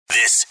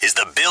This is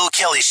the Bill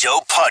Kelly Show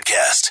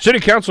podcast. City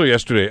Council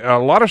yesterday, a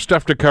lot of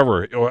stuff to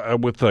cover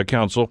with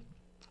Council.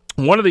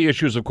 One of the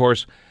issues, of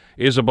course,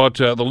 is about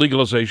the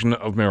legalization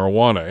of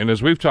marijuana. And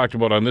as we've talked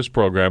about on this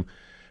program,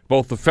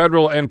 both the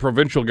federal and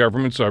provincial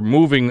governments are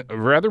moving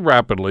rather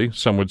rapidly,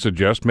 some would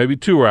suggest, maybe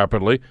too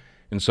rapidly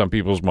in some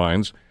people's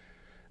minds,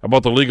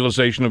 about the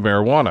legalization of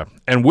marijuana.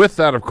 And with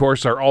that, of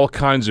course, are all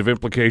kinds of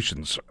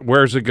implications.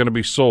 Where is it going to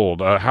be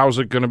sold? How's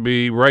it going to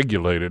be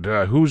regulated?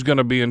 Who's going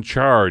to be in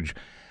charge?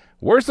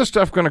 Where's the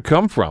stuff going to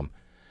come from?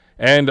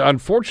 And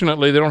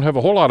unfortunately, they don't have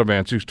a whole lot of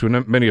answers to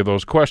many of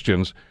those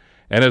questions.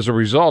 And as a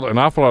result, an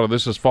awful lot of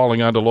this is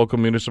falling onto local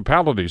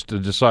municipalities to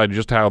decide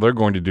just how they're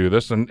going to do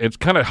this. And it's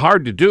kind of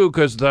hard to do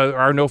because there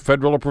are no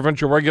federal or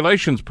provincial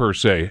regulations per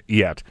se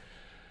yet.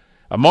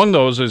 Among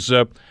those is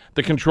the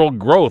controlled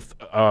growth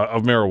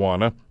of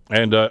marijuana.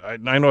 And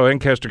I know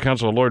Ancaster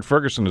Councilor Lloyd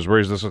Ferguson has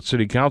raised this at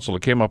City Council.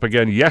 It came up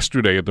again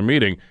yesterday at the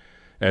meeting.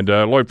 And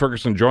Lloyd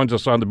Ferguson joins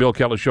us on the Bill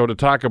Kelly Show to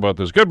talk about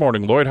this. Good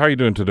morning, Lloyd. How are you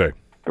doing today?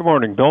 Good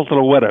morning, Bill. It's a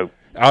little wet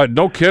out.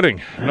 No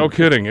kidding. No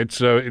kidding. It's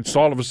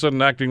all of a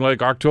sudden acting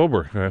like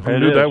October. Who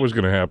knew that was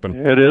going to happen?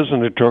 It is,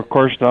 and of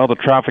course now the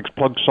traffic's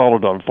plugged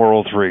solid on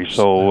 403,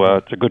 so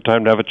it's a good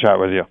time to have a chat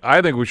with you.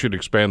 I think we should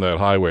expand that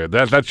highway.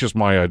 That's just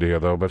my idea,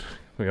 though, but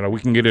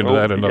we can get into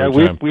that another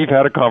time. We've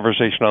had a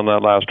conversation on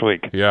that last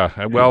week.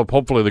 Yeah, well,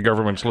 hopefully the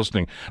government's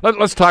listening.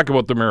 Let's talk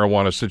about the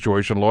marijuana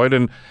situation, Lloyd.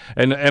 And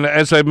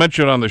as I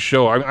mentioned on the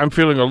show, I'm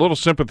feeling a little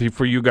sympathy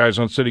for you guys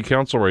on City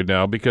Council right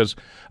now because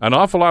an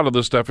awful lot of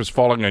this stuff is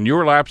falling on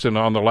your laps and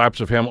on the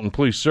laps of Hamilton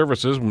Police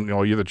Services.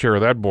 You're the chair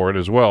of that board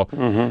as well.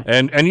 Mm-hmm.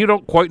 And you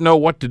don't quite know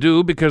what to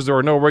do because there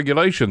are no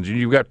regulations.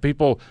 You've got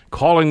people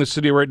calling the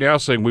city right now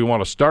saying we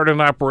want to start an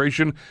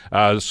operation.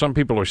 Some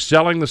people are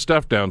selling the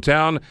stuff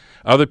downtown.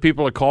 Other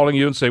people are calling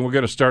you and saying we're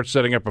going to start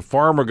setting up a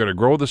farm, we're going to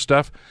grow the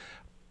stuff.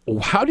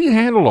 How do you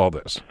handle all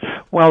this?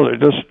 Well,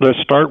 let's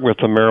start with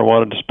the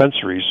marijuana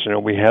dispensaries.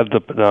 We had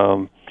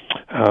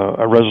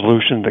a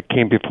resolution that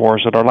came before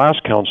us at our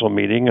last council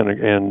meeting,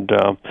 and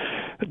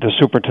the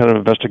Superintendent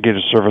of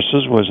Investigative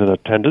Services was in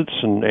attendance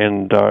and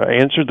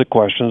answered the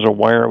questions of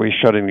why aren't we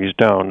shutting these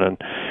down.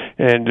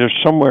 And there's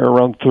somewhere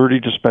around 30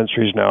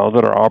 dispensaries now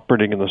that are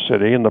operating in the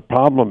city, and the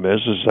problem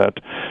is that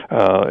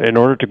in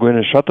order to go in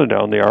and shut them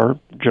down, they are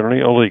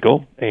generally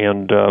illegal,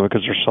 and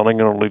because they're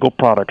selling an illegal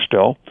product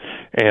still,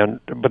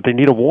 but they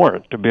need a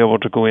warrant to be able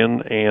to go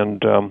in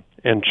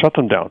and shut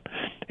them down.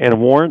 And a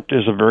warrant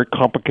is a very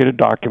complicated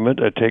document.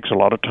 It takes a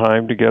lot of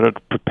time to get it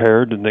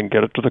prepared and then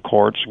get it to the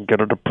courts and get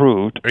it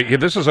approved. Yeah,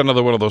 this is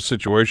another one of those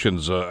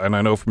situations, and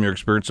I know from your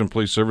experience in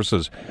police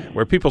services,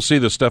 where people see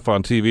this stuff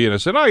on TV and they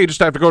say, you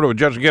just have to go to a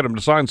judge and get him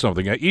to sign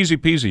something. Easy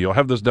peasy. You'll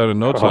have this done in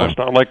no time. It's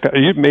not like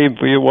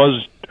maybe it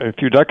was a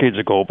few decades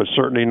ago, but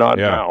certainly not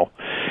now.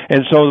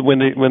 And so when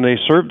they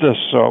served this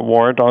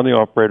warrant on the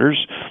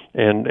operators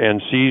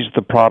and seized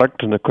the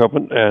product and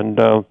equipment, and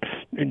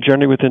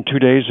generally within 2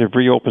 days they've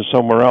reopened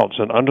somewhere else.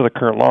 And under the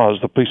current laws,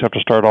 the police have to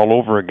start all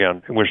over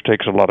again, which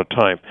takes a lot of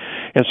time.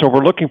 And so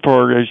we're looking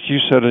for, as you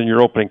said in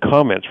your opening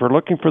comments, we're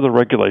looking for the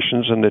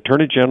regulations, and the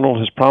Attorney General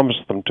has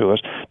promised them to us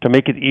to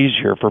make it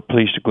easier for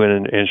police to go in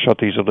and shut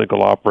these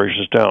illegal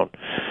operations down.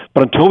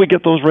 But until we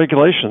get those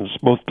regulations,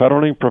 both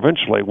federally and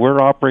provincially, we're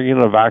operating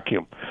in a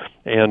vacuum.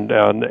 And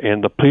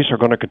the police are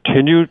going to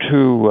continue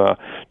to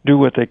do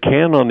what they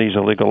can on these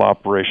illegal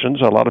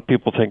operations. A lot of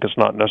people think it's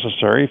not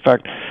necessary. In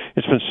fact,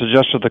 it's been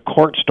suggested the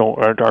courts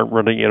aren't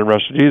really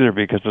interested either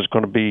because it's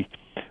going to be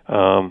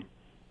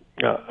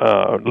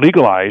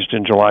legalized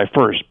in July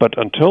 1st. But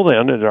until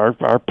then,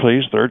 our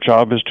police, their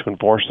job is to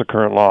enforce the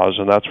current laws,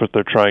 and that's what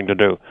they're trying to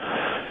do.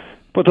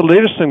 But the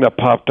latest thing that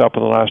popped up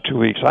in the last 2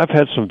 weeks, I've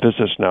had some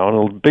visits now,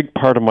 and a big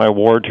part of my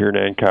ward here in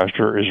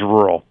Ancaster is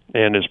rural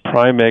and is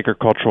prime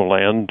agricultural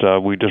land.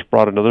 We just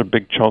brought another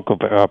big chunk of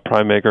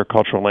prime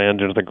agricultural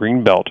land into the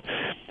green belt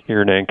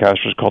here in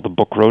Ancaster. It's called the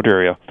Book Road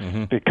area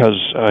because,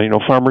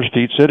 farmers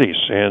feed cities,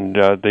 and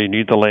they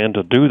need the land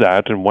to do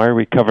that. And why are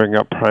we covering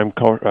up prime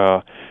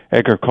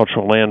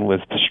agricultural land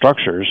with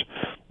structures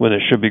when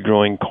it should be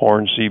growing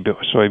corn,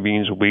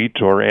 soybeans, wheat,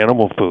 or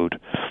animal food?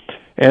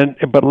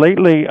 But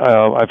lately,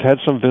 I've had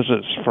some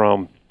visits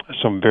from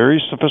some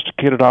very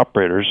sophisticated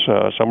operators.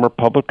 Some are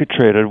publicly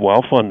traded,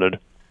 well-funded,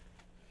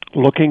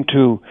 looking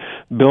to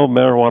build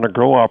marijuana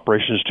grow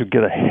operations to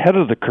get ahead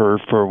of the curve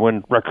for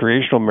when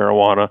recreational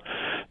marijuana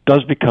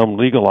does become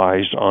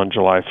legalized on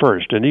July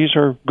 1st. And these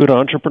are good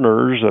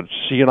entrepreneurs that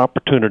see an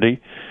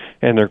opportunity,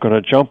 and they're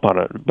going to jump on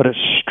it. But it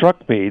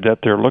struck me that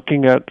they're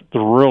looking at the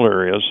rural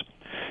areas,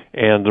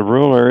 and the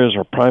rural areas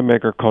are prime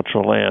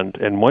agricultural land.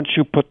 And once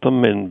you put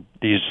them in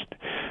these,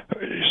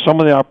 some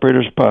of the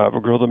operators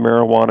grow the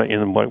marijuana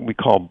in what we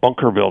call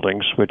bunker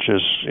buildings, which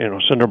is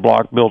cinder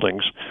block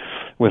buildings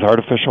with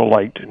artificial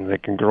light, and they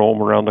can grow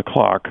them around the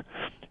clock.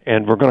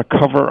 And we're going to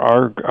cover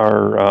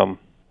our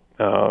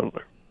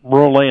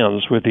rural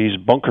lands with these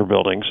bunker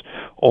buildings,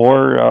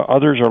 or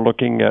others are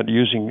looking at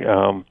using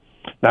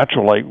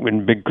natural light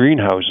in big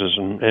greenhouses,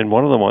 and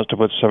one of them wants to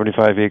put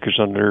 75 acres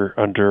under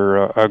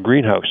a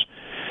greenhouse.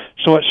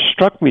 So it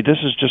struck me, this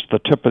is just the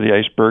tip of the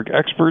iceberg.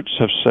 Experts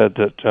have said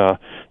that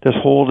this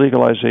whole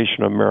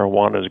legalization of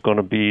marijuana is going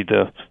to be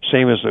the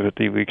same as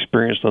we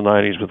experienced in the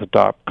 90s with the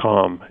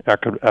dot-com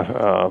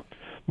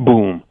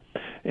boom.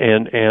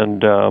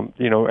 And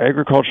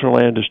agricultural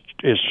land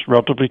is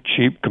relatively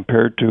cheap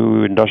compared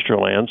to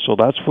industrial land, so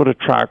that's what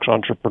attracts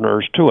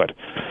entrepreneurs to it.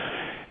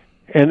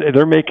 And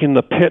they're making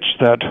the pitch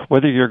that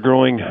whether you're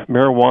growing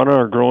marijuana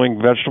or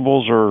growing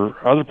vegetables or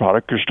other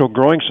product, you're still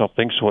growing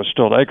something, so it's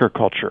still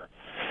agriculture.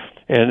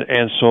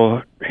 And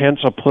so hence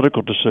a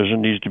political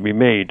decision needs to be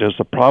made. Does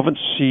the province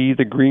see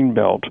the green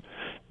belt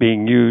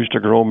being used to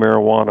grow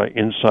marijuana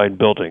inside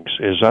buildings?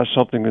 Is that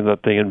something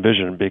that they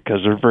envision? Because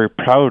they're very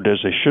proud, as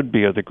they should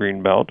be, of the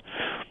green belt,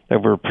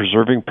 that we're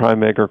preserving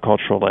prime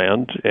agricultural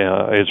land.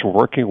 It's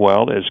working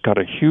well. It's got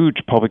a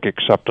huge public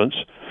acceptance.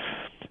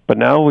 But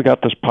now we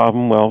got this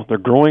problem, well, they're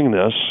growing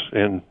this,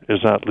 and is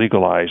that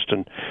legalized?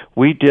 And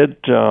we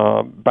did,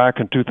 back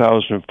in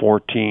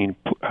 2014,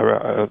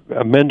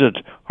 amended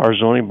our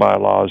zoning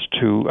bylaws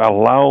to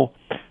allow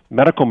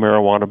medical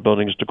marijuana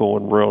buildings to go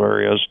in rural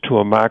areas to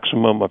a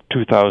maximum of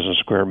 2,000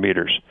 square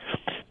meters.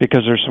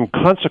 Because there's some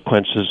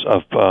consequences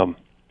of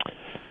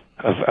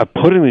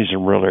putting these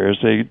in rural areas.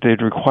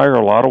 They'd require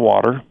a lot of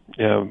water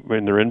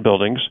when they're in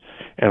buildings,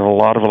 and a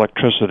lot of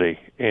electricity,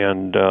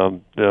 and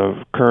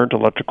the current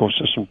electrical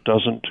system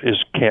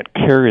can't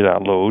carry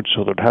that load,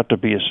 so there'd have to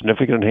be a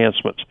significant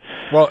enhancements.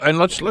 Well, and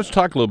let's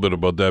talk a little bit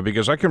about that,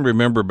 because I can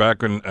remember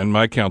back in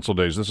my council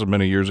days, this is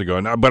many years ago,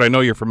 but I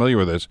know you're familiar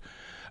with this,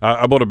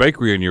 about a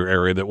bakery in your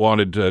area that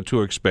wanted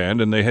to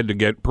expand, and they had to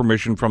get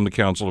permission from the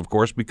council, of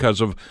course,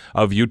 because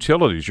of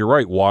utilities. You're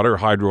right, water,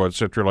 hydro, et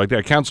cetera, like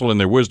that. Council, in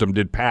their wisdom,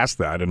 did pass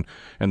that,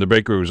 and the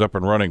bakery was up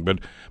and running. But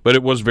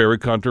it was very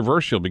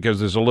controversial because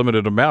there's a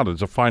limited amount.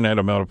 It's a finite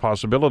amount of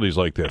possibilities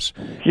like this.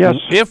 Yes.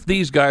 If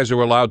these guys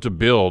are allowed to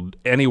build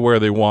anywhere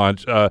they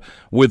want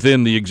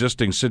within the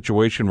existing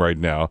situation right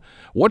now,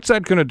 what's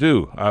that going to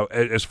do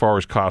as far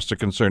as costs are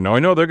concerned? Now, I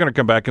know they're going to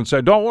come back and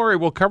say, don't worry,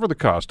 we'll cover the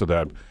cost of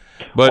that.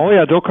 But, oh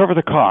yeah, they'll cover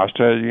the cost.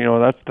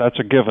 That's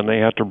a given. They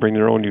have to bring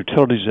their own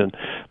utilities in.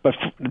 But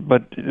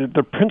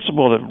the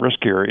principle at risk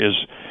here is: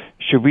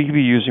 should we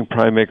be using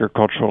prime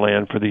agricultural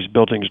land for these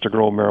buildings to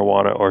grow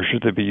marijuana, or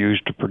should they be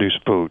used to produce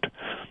food?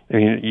 I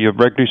mean, you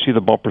regularly see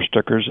the bumper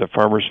stickers that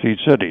farmers feed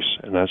cities,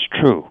 and that's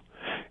true.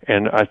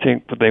 And I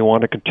think that they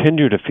want to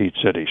continue to feed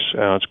cities.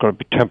 It's going to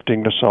be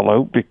tempting to sell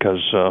out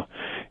because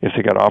if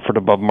they got offered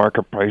above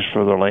market price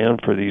for their land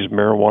for these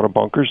marijuana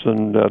bunkers,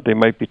 then they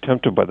might be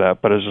tempted by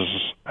that. But as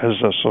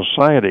a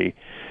society,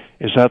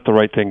 is that the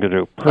right thing to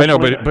do?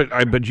 Personally, I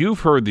know, but you've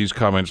heard these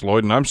comments,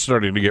 Lloyd, and I'm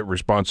starting to get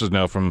responses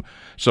now from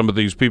some of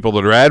these people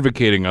that are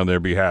advocating on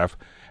their behalf.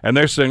 And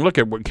they're saying, "Look,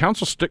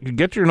 council,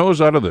 get your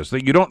nose out of this.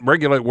 You don't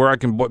regulate where I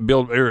can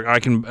build. I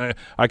can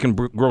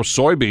grow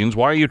soybeans.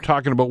 Why are you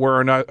talking about where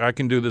or not I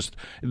can do this?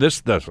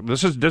 This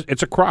is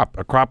it's a crop.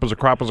 A crop is a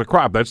crop is a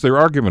crop. That's their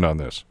argument on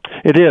this.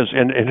 It is,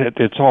 and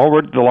it's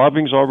already, the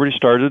lobbying's already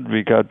started.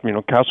 We got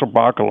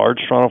Castlebach, a large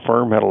Toronto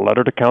firm, had a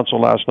letter to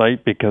council last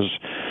night because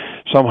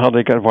somehow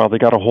they got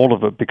a hold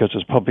of it because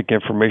it's public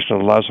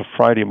information. Last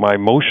Friday, my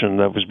motion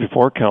that was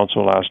before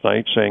council last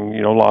night saying,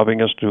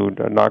 lobbying us to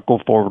not go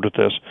forward with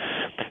this.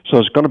 So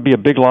it's going to be a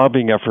big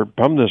lobbying effort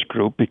from this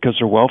group because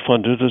they're well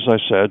funded, as I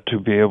said, to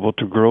be able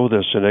to grow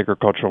this in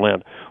agricultural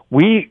land.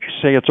 We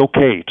say it's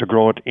okay to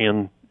grow it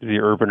in the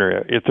urban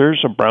area. If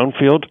there's a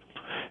brownfield,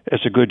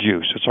 it's a good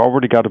use. It's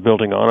already got a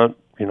building on it.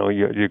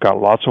 You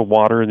got lots of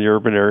water in the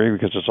urban area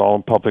because it's all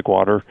in public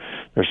water.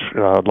 There's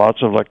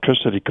lots of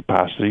electricity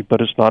capacity,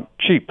 but it's not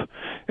cheap.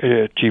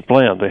 Cheap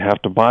land. They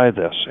have to buy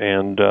this,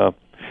 and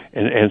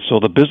so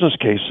the business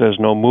case says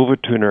no, move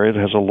it to an area that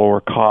has a lower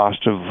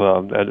cost of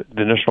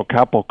the initial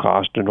capital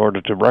cost in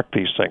order to wreck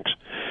these things.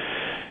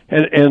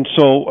 And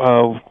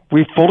so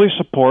we fully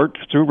support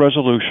through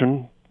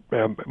resolution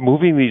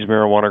moving these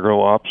marijuana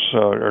grow-ops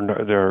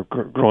or their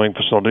growing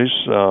facilities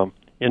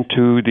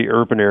into the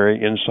urban area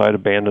inside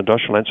abandoned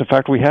industrial lands. In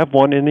fact, we have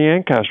one in the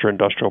Ancaster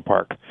Industrial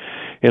Park.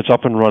 It's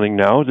up and running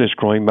now. It's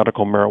growing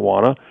medical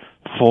marijuana,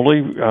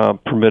 fully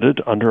permitted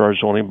under our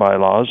zoning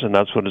bylaws, and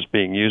that's what it's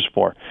being used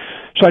for.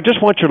 So I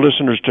just want your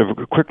listeners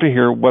to quickly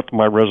hear what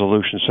my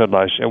resolution said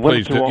last year.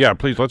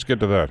 Please, let's get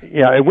to that.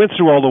 Yeah, it went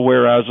through all the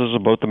whereases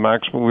about the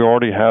maximum. We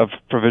already have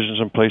provisions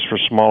in place for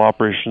small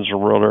operations in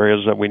rural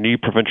areas that we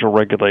need provincial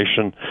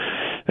regulation.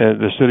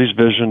 The city's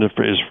vision is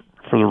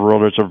for the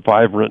rural. It's a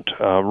vibrant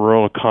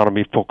rural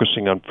economy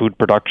focusing on food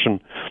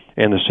production,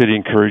 and the city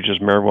encourages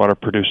marijuana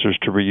producers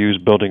to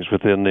reuse buildings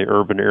within the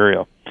urban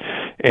area.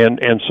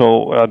 And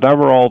so that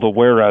were all the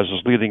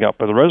whereases leading up.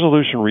 But the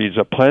resolution reads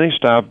that planning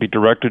staff be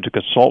directed to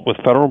consult with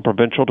federal and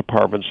provincial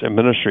departments and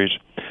ministries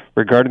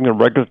regarding the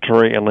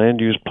regulatory and land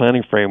use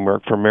planning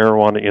framework for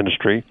marijuana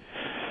industry,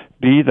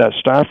 B, that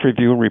staff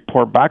review and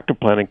report back to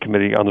Planning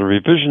Committee on the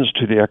revisions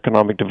to the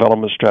economic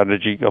development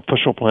strategy,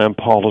 official plan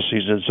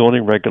policies, and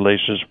zoning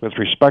regulations with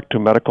respect to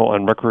medical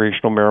and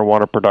recreational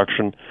marijuana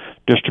production,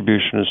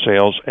 distribution, and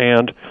sales,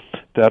 and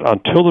that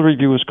until the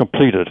review is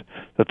completed,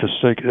 that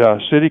the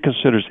city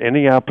considers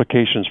any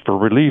applications for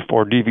relief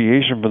or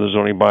deviation from the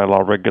zoning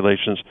bylaw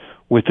regulations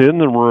within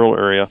the rural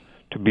area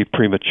to be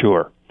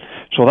premature.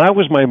 So that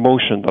was my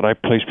motion that I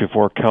placed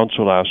before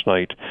Council last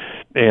night.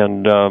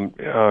 And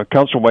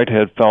Councillor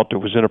Whitehead felt it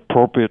was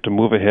inappropriate to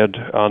move ahead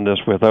on this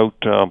without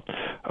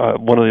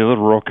one of the other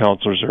rural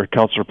councillors, or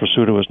Councillor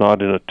Pursuta, was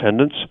not in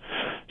attendance.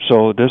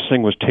 So this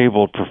thing was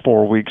tabled for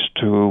 4 weeks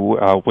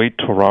to wait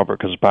till Robert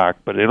comes back.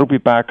 But it'll be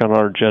back on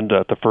our agenda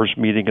at the first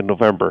meeting in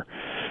November.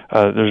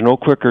 There's no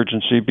quick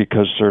urgency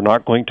because they're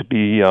not going to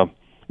be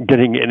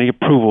getting any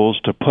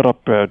approvals to put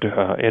up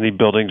any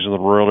buildings in the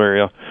rural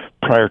area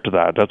prior to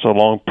that. That's a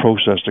long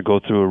process to go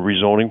through a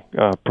rezoning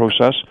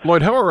process.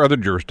 Lloyd, how are other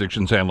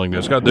jurisdictions handling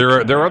this? There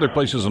are other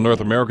places in North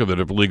America that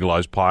have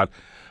legalized pot.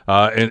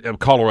 And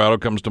Colorado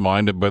comes to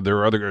mind, but there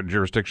are other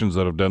jurisdictions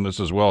that have done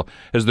this as well.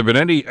 Has there been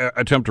any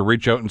attempt to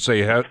reach out and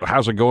say,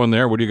 how's it going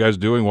there? What are you guys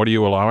doing? What are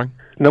you allowing?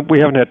 No, we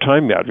haven't had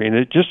time yet. I mean,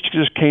 it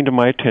just came to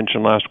my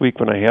attention last week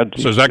when I had...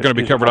 So is that going to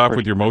be covered off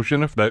with your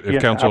motion if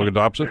Council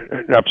adopts it?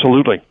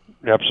 Absolutely.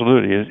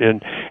 Absolutely. And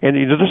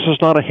this is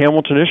not a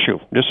Hamilton issue.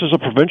 This is a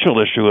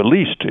provincial issue, at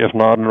least, if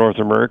not a North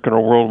American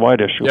or worldwide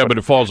issue. Yeah, but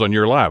it falls on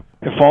your lap.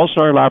 It falls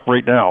on our lap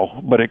right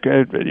now, but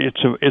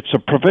it's a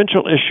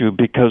provincial issue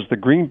because the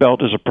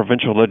Greenbelt is a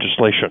provincial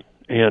legislation.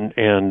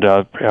 And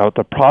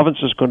the province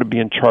is going to be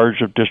in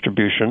charge of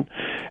distribution,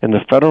 and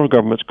the federal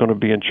government's going to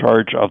be in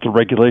charge of the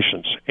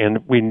regulations.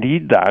 And we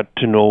need that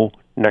to know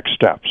next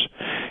steps.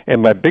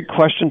 And my big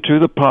question to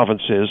the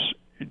province is,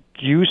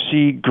 do you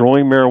see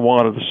growing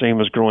marijuana the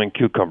same as growing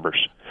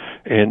cucumbers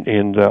in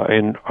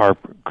our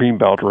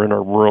greenbelt or in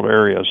our rural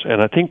areas?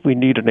 And I think we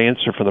need an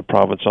answer from the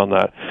province on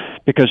that,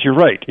 because you're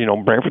right.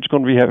 Brantford's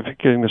going to be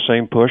getting the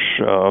same push.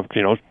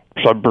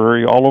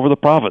 Sudbury, all over the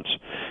province.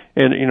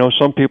 And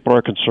some people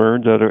are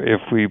concerned that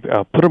if we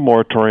put a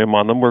moratorium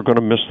on them, we're going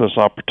to miss this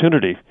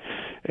opportunity.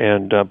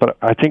 And but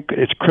I think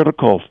it's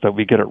critical that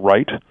we get it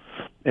right,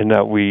 and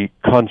that we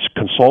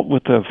consult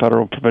with the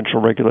federal and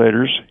provincial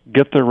regulators,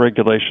 get their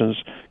regulations,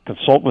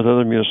 consult with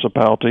other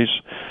municipalities,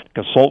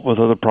 consult with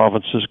other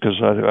provinces,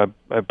 because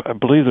I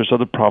believe there's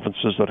other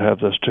provinces that have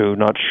this too,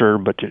 not sure,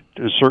 but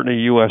certainly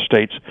U.S.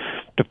 states,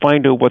 to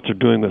find out what they're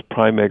doing with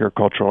prime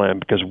agricultural land,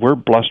 because we're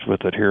blessed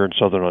with it here in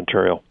southern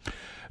Ontario.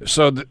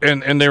 So,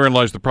 and therein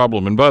lies the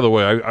problem. And by the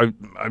way,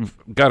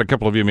 I've got a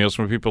couple of emails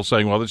from people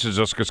saying, well, this is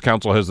just because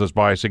Council has this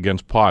bias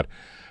against pot.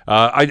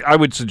 I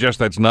would suggest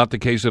that's not the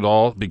case at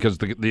all, because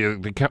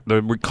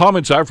the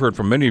comments I've heard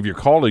from many of your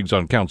colleagues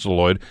on Council,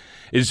 Lloyd,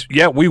 is,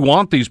 yeah, we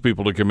want these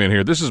people to come in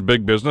here. This is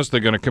big business. They're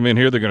going to come in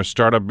here. They're going to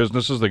start up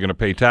businesses. They're going to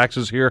pay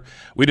taxes here.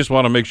 We just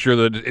want to make sure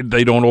that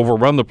they don't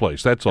overrun the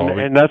place. That's all.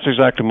 And that's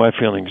exactly my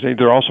feelings.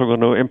 They're also going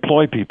to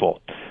employ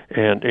people,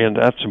 and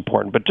that's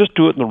important. But just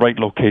do it in the right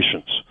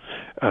locations.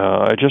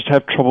 I just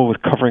have trouble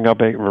with covering up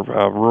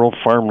rural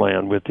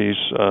farmland with these.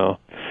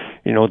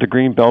 The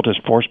Green Belt has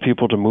forced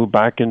people to move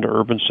back into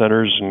urban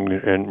centers,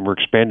 and we're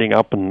expanding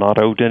up and not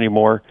out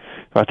anymore.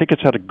 I think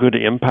it's had a good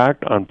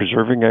impact on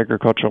preserving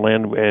agricultural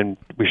land, and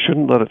we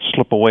shouldn't let it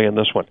slip away in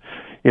this one.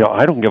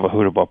 I don't give a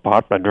hoot about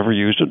pot. I've never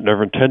used it,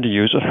 never intend to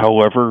use it.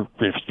 However,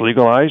 if it's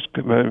legalized,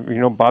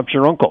 Bob's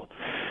your uncle.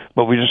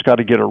 But we just got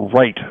to get it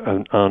right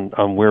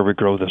on where we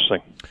grow this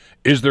thing.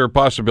 Is there a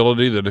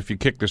possibility that if you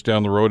kick this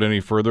down the road any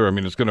further, I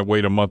mean, it's going to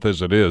wait a month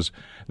as it is,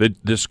 that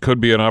this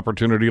could be an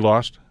opportunity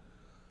lost?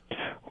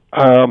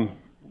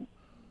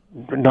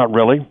 Not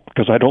really,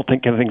 because I don't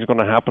think anything's going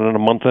to happen in a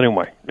month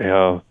anyway.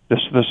 The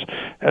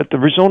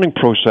rezoning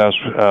process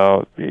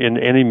in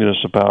any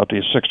municipality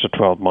is 6 to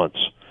 12 months.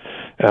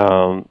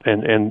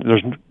 And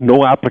there's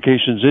no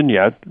applications in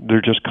yet. They're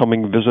just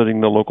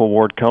visiting the local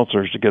ward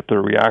councillors to get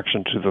their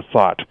reaction to the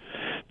thought,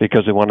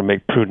 because they want to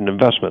make prudent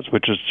investments,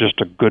 which is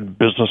just a good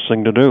business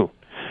thing to do.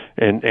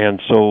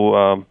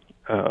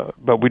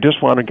 But we just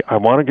I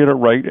want to get it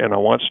right, and I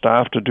want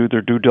staff to do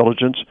their due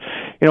diligence.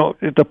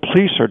 The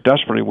police are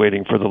desperately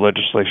waiting for the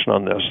legislation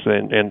on this,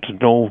 and to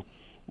know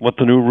what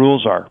the new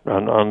rules are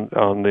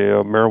on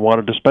the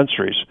marijuana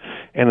dispensaries.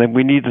 And then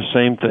we need the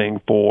same thing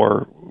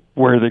for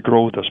where they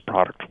grow this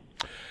product.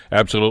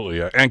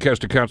 Absolutely.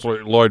 Ancaster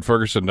Councillor Lloyd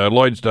Ferguson.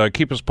 Lloyd,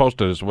 keep us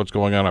posted as to what's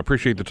going on. I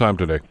appreciate the time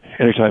today.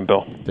 Anytime,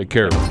 Bill. Take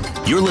care.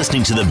 You're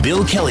listening to The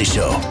Bill Kelly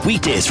Show,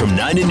 weekdays from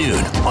 9 to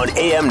noon on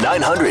AM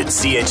 900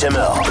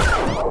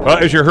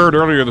 CHML. As you heard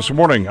earlier this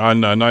morning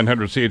on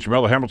 900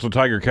 CHML, the Hamilton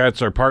Tiger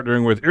Cats are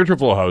partnering with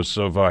Interval House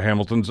of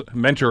Hamilton's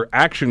Mentor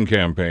Action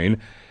Campaign.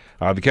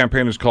 The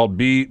campaign is called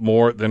Be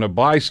More Than a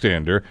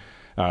Bystander,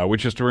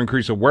 which is to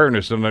increase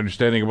awareness and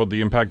understanding about the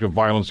impact of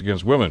violence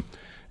against women.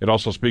 It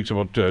also speaks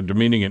about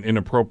demeaning and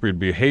inappropriate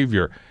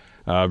behavior.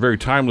 Very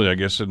timely, I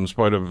guess, in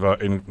spite of,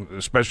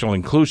 especially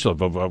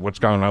inclusive of what's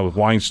going on with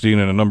Weinstein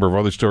and a number of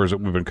other stories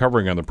that we've been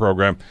covering on the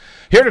program.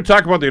 Here to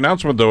talk about the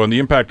announcement, though, and the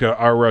impact,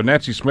 are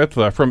Nancy Smith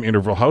from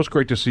Interval House.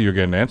 Great to see you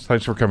again, Nance.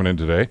 Thanks for coming in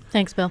today.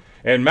 Thanks, Bill.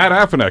 And Matt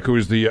Afanek, who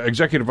is the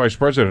Executive Vice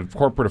President of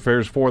Corporate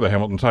Affairs for the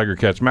Hamilton Tiger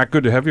Cats. Matt,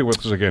 good to have you with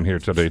us again here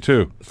today,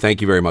 too. Thank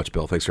you very much,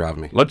 Bill. Thanks for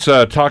having me. Let's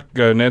talk,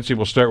 Nancy,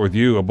 we'll start with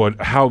you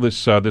about how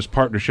this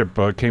partnership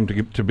came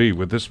to be,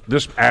 with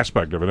this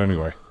aspect of it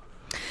anyway.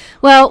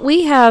 Well,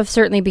 we have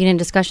certainly been in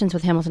discussions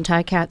with Hamilton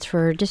Ticats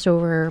for just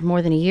over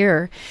more than a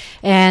year.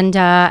 And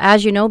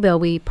as you know, Bill,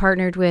 we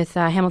partnered with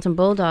Hamilton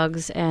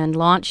Bulldogs and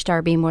launched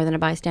our Be More Than a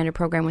Bystander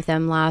program with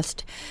them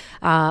last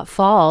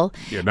fall.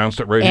 You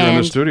announced it right here in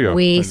the studio.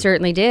 We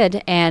certainly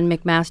did. And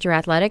McMaster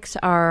Athletics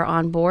are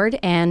on board.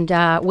 And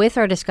with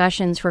our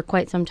discussions for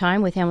quite some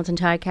time with Hamilton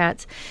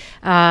Ticats,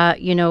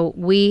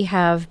 we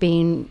have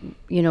been,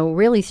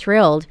 really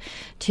thrilled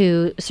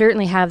to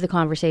certainly have the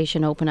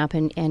conversation open up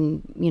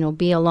and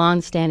be a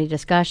long-standing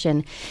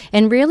discussion,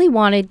 and really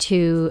wanted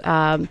to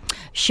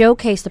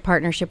showcase the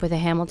partnership with the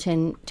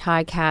Hamilton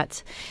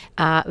Ticats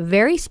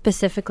very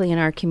specifically in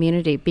our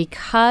community,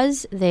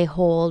 because they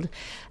hold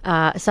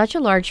such a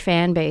large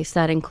fan base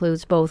that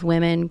includes both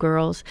women,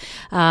 girls,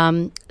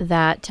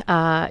 that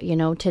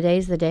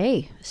today's the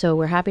day. So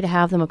we're happy to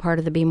have them a part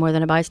of the Be More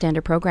Than a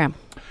Bystander program.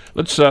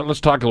 Let's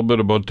talk a little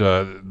bit about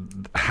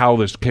how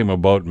this came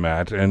about,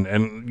 Matt,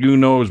 and you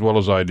know as well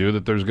as I do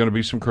that there's going to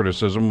be some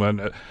criticism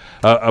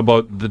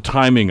about the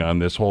timing on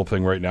this whole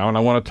thing right now, and I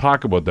want to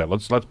talk about that.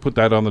 Let's put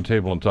that on the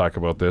table and talk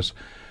about this.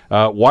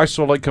 Why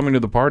so late coming to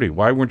the party?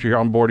 Why weren't you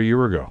on board a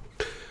year ago?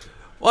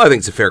 Well, I think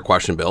it's a fair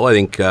question, Bill. I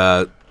think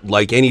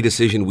like any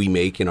decision we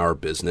make in our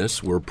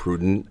business, we're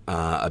prudent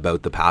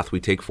about the path we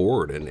take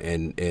forward,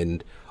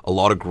 and a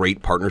lot of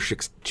great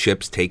partnerships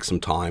take some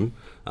time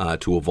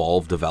to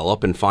evolve,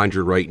 develop, and find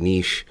your right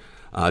niche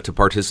to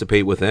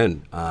participate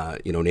within.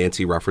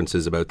 Nancy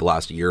references about the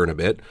last year and a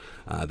bit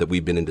that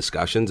we've been in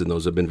discussions, and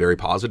those have been very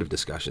positive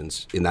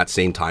discussions. In that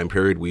same time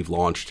period, we've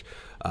launched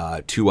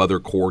 2 other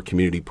core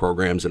community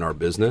programs in our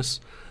business.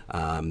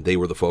 They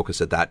were the focus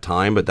at that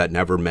time, but that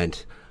never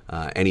meant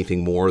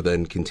anything more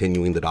than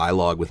continuing the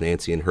dialogue with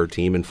Nancy and her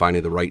team and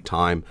finding the right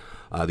time,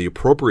 the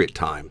appropriate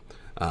time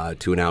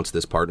to announce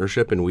this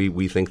partnership, and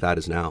we think that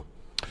is now.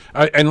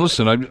 And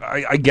listen,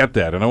 I get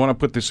that, and I want to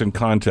put this in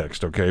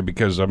context, okay?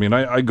 Because, I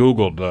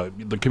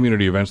Googled the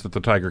community events that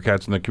the Tiger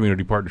Cats and the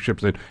community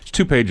partnerships, it's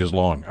 2 pages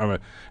long, and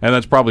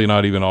that's probably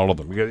not even all of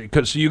them.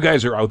 Because you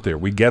guys are out there,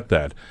 we get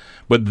that.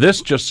 But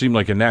this just seemed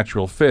like a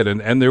natural fit,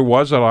 and there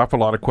was an awful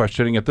lot of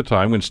questioning at the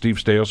time when Steve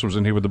Staios was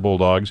in here with the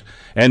Bulldogs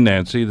and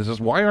Nancy. This is,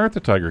 why aren't the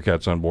Tiger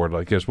Cats on board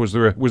like this? Was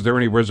there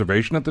any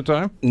reservation at the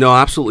time? No,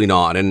 absolutely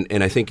not.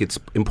 And I think it's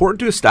important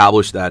to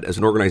establish that as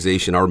an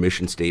organization, our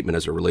mission statement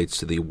as it relates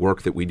to the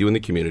work that we do in the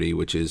community,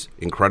 which is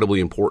incredibly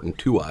important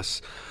to us,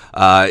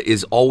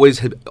 is always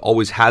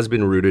has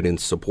been rooted in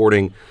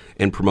supporting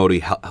and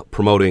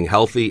promoting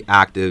healthy,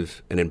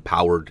 active, and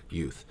empowered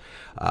youth.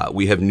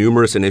 We have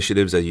numerous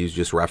initiatives, as you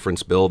just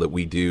referenced, Bill, that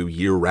we do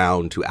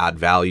year-round to add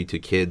value to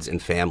kids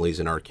and families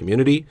in our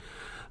community.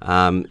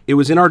 It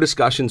was in our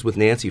discussions with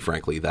Nancy,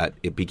 frankly, that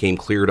it became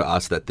clear to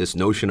us that this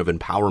notion of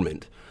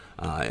empowerment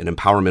and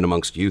empowerment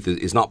amongst youth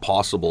is not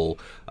possible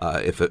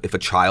if a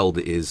child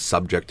is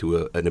subject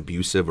to an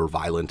abusive or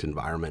violent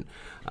environment.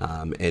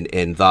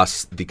 And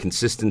thus, the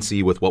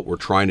consistency with what we're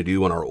trying to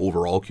do on our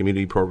overall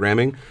community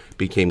programming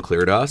became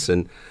clear to us.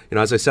 And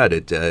as I said,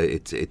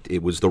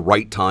 it was the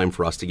right time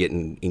for us to get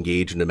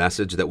engaged in a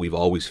message that we've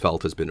always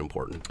felt has been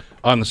important.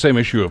 On the same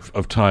issue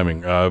of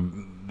timing,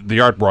 the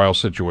Art Briles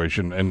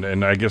situation,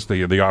 and I guess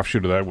the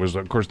offshoot of that was,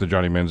 of course, the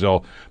Johnny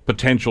Manziel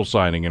potential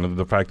signing and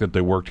the fact that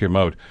they worked him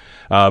out.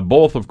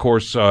 Both, of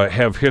course,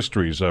 have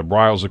histories.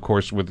 Briles, of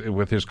course,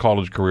 with his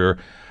college career,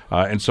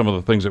 and some of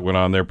the things that went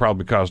on there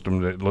probably cost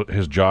him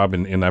his job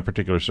in that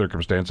particular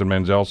circumstance. And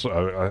Manziel's,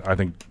 I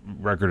think,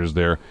 record is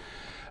there.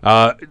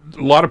 A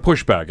lot of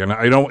pushback,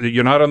 and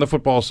you're not on the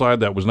football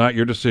side. That was not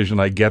your decision.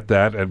 I get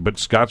that. But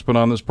Scott's been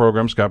on this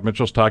program. Scott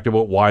Mitchell's talked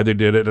about why they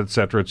did it, et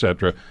cetera, et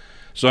cetera.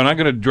 So I'm not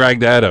going to drag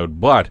that out.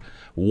 But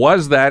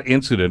was that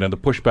incident and the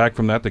pushback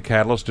from that the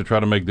catalyst to try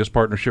to make this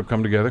partnership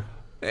come together?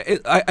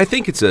 I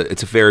think it's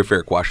a very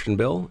fair question,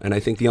 Bill, and I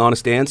think the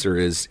honest answer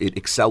is it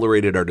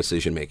accelerated our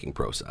decision-making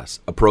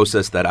process, a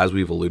process that, as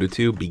we've alluded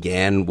to,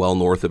 began well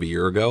north of a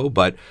year ago.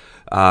 But,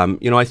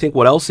 I think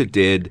what else it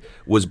did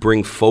was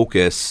bring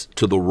focus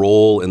to the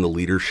role and the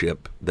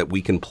leadership that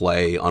we can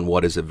play on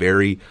what is a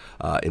very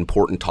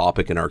important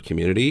topic in our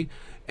community.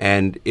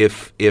 And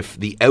if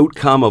the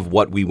outcome of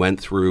what we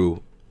went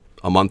through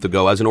a month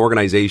ago as an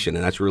organization,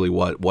 and that's really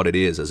what it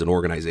is as an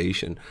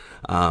organization,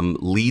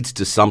 leads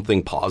to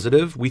something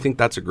positive, we think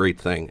that's a great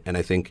thing. And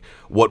I think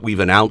what we've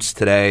announced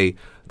today,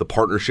 the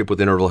partnership with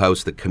Interval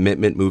House, the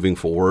commitment moving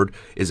forward,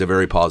 is a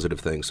very positive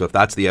thing. So if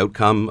that's the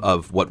outcome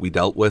of what we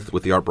dealt with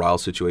the Art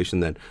Briles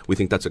situation, then we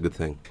think that's a good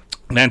thing.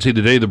 Nancy,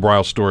 the day the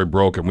Bryle story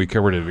broke, and we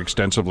covered it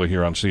extensively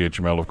here on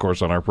CHML, of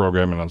course, on our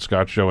program and on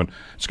Scott's show, and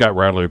Scott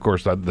Radley, of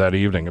course, that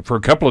evening, for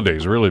a couple of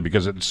days, really,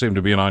 because it seemed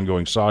to be an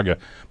ongoing saga.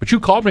 But you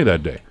called me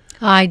that day.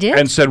 I did.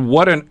 And said,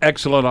 what an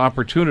excellent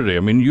opportunity. I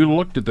mean, you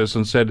looked at this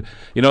and said,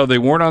 they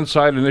weren't on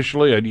side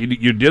initially.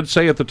 You did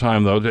say at the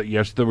time, though, that,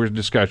 yes, there were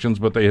discussions,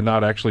 but they had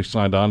not actually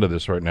signed on to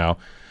this right now.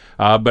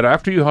 But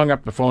after you hung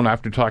up the phone,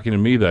 after talking to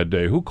me that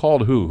day, who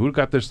called who? Who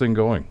got this thing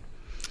going?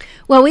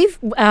 Well,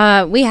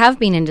 we have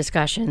been in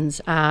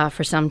discussions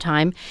for some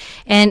time,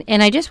 and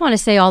I just want to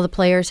say all the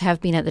players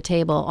have been at the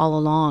table all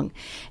along,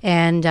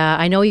 and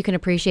I know you can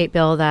appreciate,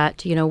 Bill,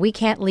 that we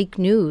can't leak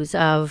news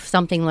of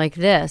something like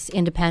this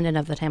independent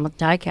of the Hamilton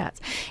Ticats.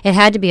 It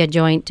had to be a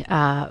joint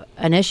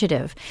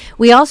initiative.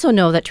 We also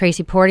know that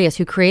Tracy Porteous,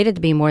 who created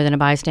the Be More Than a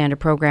Bystander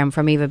program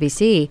from EVA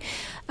BC,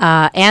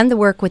 and the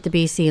work with the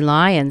BC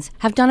Lions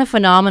have done a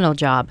phenomenal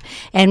job.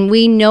 And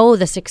we know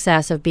the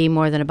success of Be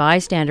More Than a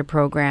Bystander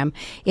program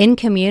in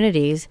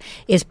communities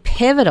is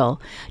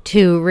pivotal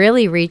to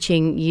really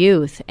reaching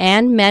youth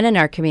and men in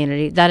our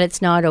community that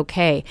it's not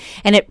okay.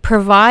 And it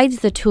provides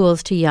the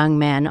tools to young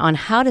men on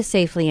how to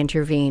safely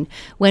intervene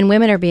when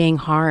women are being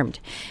harmed,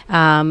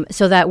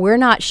 so that we're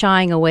not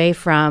shying away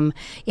from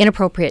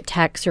inappropriate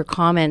texts or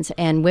comments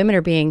and women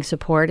are being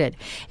supported.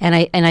 And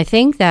I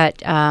think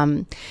that,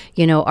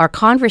 our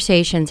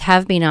conversations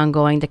have been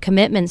ongoing. The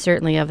commitment,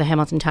 certainly, of the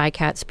Hamilton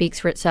Ticats speaks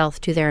for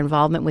itself to their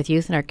involvement with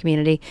youth in our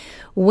community.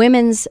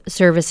 Women's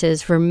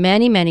services for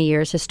many, many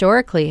years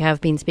historically have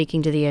been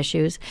speaking to the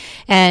issues,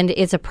 and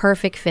it's a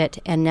perfect fit,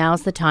 and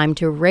now's the time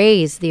to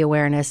raise the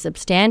awareness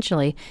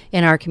substantially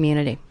in our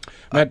community.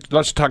 Matt,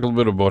 let's talk a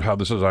little bit about how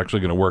this is actually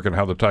going to work and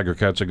how the Tiger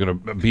Cats are going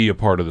to be a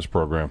part of this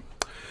program.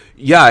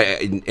 Yeah,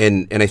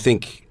 and I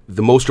think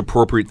the most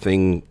appropriate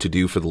thing to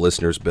do for the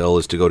listeners, Bill,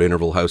 is to go to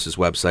Interval House's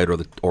website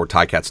or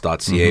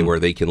ticats.ca, where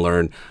they can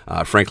learn.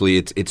 Frankly,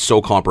 it's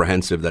so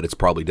comprehensive that it's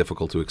probably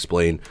difficult to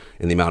explain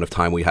in the amount of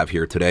time we have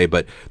here today.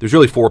 But there's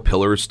really 4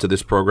 pillars to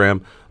this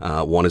program.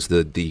 One is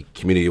the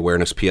community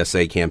awareness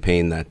PSA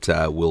campaign that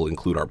will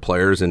include our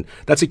players, and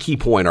that's a key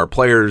point. Our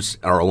players,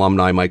 our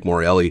alumni, Mike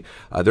Morelli,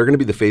 they're going to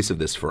be the face of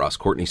this for us.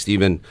 Courtney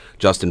Stephen,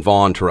 Justin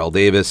Vaughn, Terrell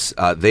Davis,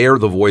 they are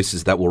the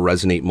voices that will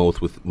resonate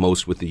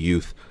most with the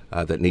youth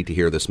that need to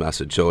hear this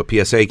message. So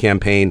a PSA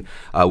campaign,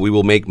 we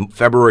will make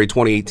February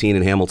 2018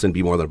 in Hamilton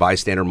Be More Than a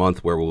Bystander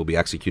Month, where we'll be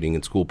executing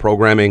in school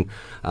programming.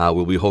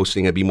 We'll be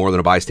hosting a Be More Than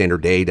a Bystander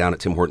Day down at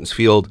Tim Hortons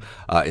Field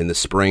in the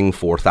spring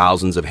for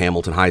thousands of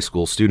Hamilton High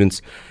School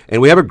students.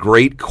 And we have a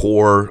great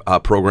core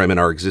program in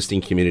our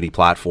existing community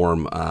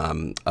platform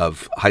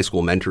of high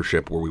school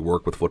mentorship, where we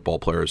work with football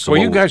players. So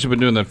you guys have been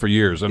doing that for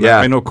years, and yeah.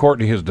 I know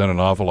Courtney has done an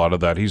awful lot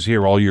of that. He's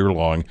here all year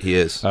long. He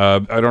is. I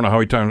don't know how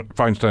he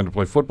finds time to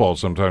play football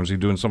sometimes. He's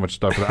doing so much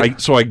stuff.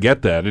 So I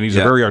get that, and he's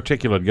a very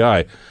articulate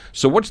guy.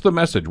 So what's the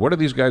message? What are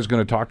these guys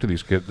going to talk to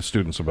these the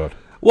students about?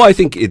 Well, I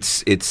think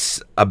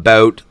it's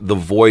about the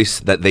voice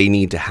that they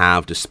need to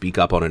have to speak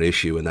up on an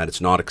issue, and that it's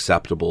not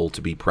acceptable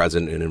to be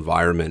present in an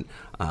environment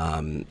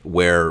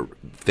where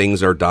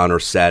things are done or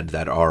said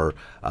that are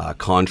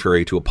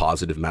contrary to a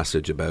positive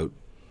message about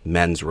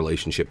men's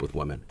relationship with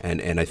women.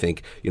 And I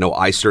think,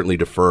 I certainly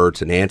defer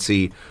to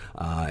Nancy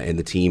and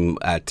the team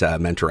at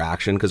Mentor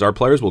Action, because our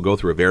players will go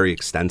through a very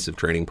extensive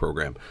training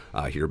program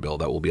here, Bill,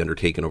 that will be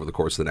undertaken over the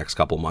course of the next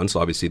couple months.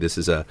 Obviously, this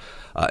is an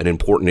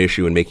important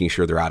issue, and making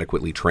sure they're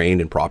adequately trained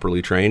and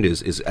properly trained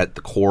is at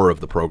the core of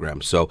the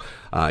program. So,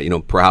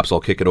 perhaps I'll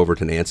kick it over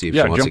to Nancy if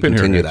she wants to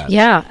continue that.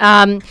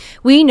 Yeah.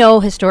 We know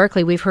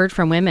historically, we've heard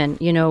from women,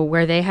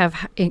 where they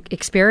have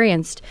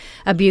experienced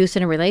abuse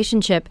in a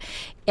relationship.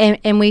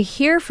 And we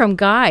hear from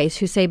guys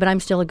who say, but I'm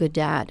still a good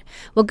dad.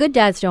 Well, good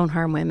dads don't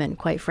harm women,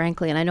 quite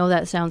frankly. And I know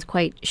that sounds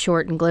quite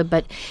short and glib,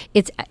 but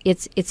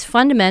it's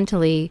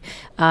fundamentally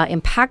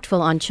impactful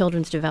on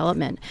children's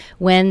development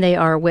when they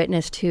are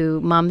witness to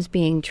moms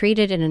being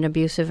treated in an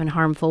abusive and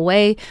harmful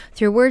way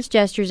through words,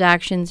 gestures,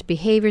 actions,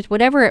 behaviors,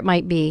 whatever it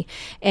might be.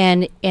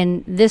 And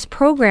this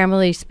program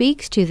really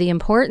speaks to the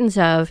importance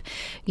of,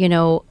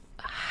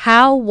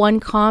 how one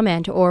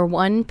comment or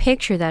one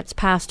picture that's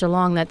passed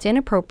along that's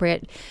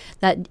inappropriate,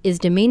 that is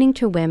demeaning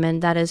to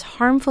women, that is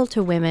harmful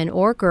to women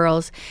or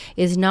girls,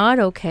 is not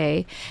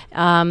okay.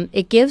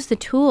 It gives the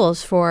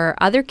tools for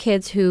other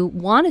kids who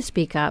want to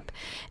speak up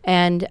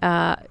and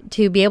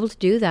to be able to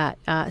do that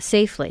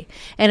safely.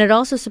 And it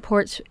also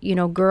supports,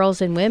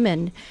 girls and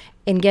women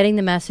in getting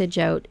the message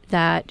out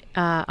that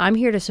I'm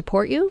here to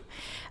support you.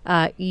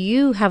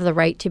 You have the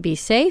right to be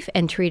safe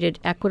and treated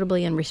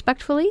equitably and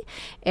respectfully,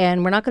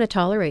 and we're not going to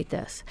tolerate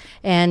this.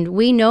 And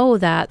we know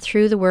that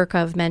through the work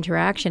of Mentor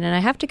Action, and I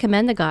have to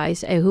commend the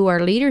guys who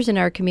are leaders in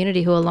our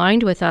community who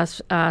aligned with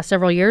us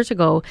several years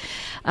ago.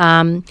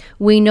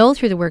 We know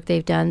through the work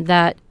they've done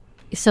that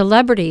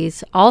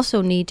celebrities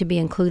also need to be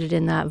included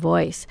in that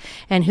voice.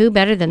 And who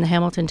better than the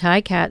Hamilton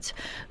Ticats,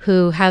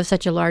 who have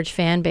such a large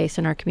fan base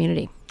in our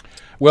community?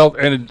 Well,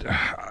 and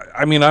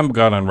I mean, I'm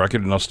gone on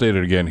record, and I'll state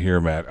it again here,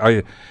 Matt.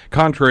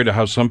 Contrary to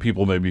how some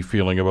people may be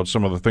feeling about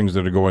some of the things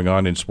that are going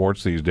on in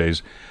sports these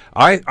days,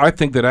 I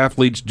think that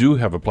athletes do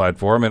have a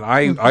platform, and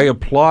I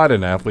applaud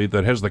an athlete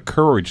that has the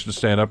courage to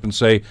stand up and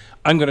say,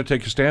 I'm going to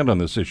take a stand on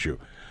this issue.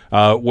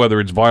 Whether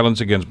it's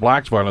violence against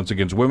blacks, violence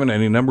against women,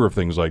 any number of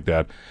things like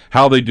that.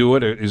 How they do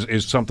it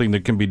is something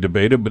that can be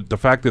debated, but the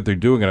fact that they're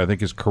doing it, I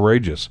think, is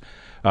courageous.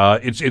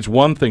 It's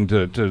one thing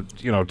to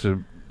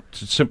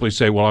simply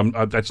say, well,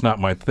 that's not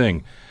my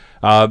thing.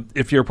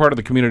 If you're a part of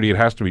the community, it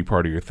has to be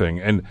part of your thing.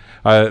 And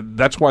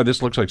that's why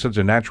this looks like such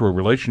a natural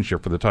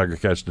relationship for the Tiger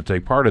Cats to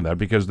take part in that,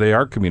 because they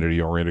are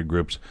community-oriented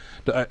groups.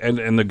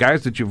 And the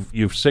guys that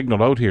you've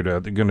signaled out here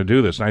that they're going to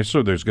do this, and I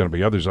assume there's going to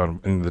be others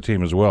in the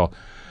team as well,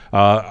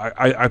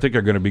 I think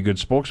are going to be good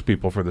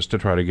spokespeople for this to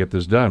try to get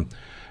this done.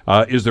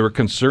 Is there a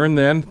concern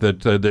then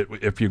that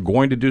if you're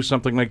going to do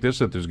something like this,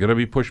 that there's going to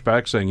be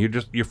pushback saying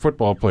you're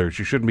football players,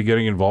 you shouldn't be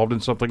getting involved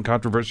in something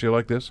controversial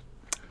like this?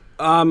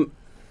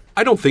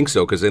 I don't think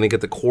so, because I think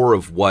at the core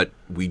of what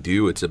we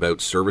do, it's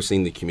about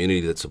servicing the community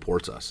that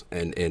supports us.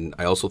 And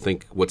I also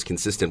think what's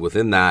consistent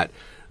within that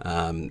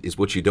is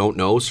what you don't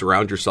know,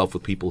 surround yourself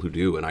with people who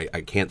do. And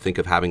I can't think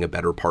of having a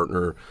better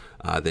partner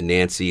than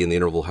Nancy and the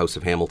Interval House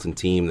of Hamilton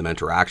team, the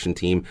Mentor Action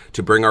team,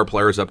 to bring our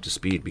players up to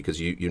speed, because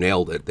you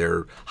nailed it.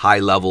 They're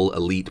high-level,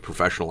 elite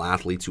professional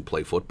athletes who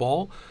play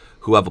football,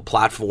 who have a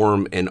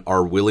platform and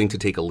are willing to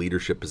take a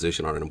leadership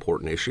position on an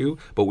important issue.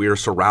 But we are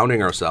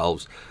surrounding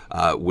ourselves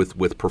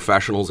with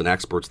professionals and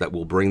experts that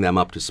will bring them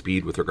up to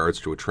speed with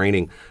regards to a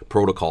training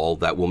protocol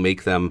that will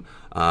make them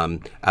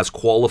as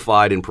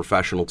qualified and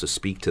professional to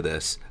speak to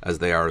this as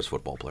they are as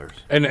football players.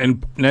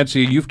 And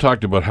Nancy, you've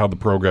talked about how the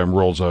program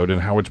rolls out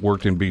and how it's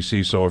worked in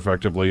BC so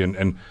effectively,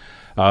 and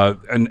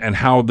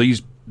how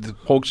these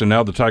folks, and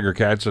now the Tiger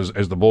Cats,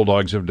 as the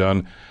Bulldogs have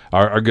done,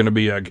 are going to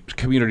be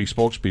community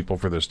spokespeople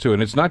for this too.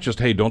 And it's not just,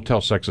 hey, don't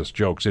tell sexist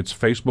jokes. It's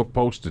Facebook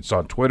posts, it's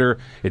on Twitter,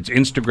 it's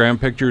Instagram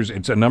pictures,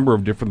 it's a number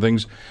of different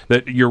things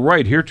that, you're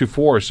right,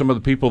 heretofore, some of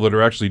the people that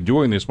are actually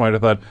doing this might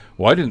have thought,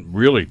 well, I didn't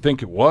really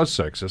think it was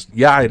sexist.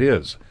 Yeah, it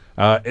is.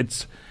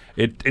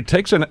 It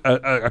takes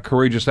a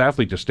courageous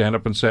athlete to stand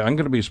up and say, I'm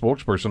going to be a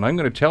spokesperson. I'm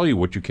going to tell you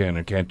what you can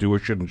and can't do or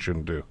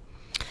shouldn't do.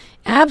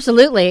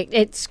 Absolutely.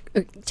 It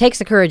takes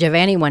the courage of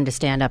anyone to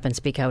stand up and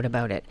speak out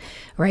about it,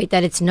 right?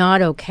 That it's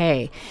not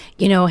okay.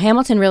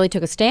 Hamilton really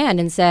took a stand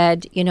and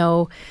said,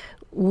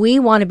 we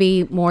want to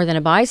be more than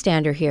a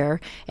bystander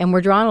here, and we're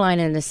drawing a line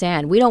in the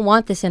sand. We don't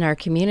want this in our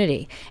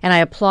community. And I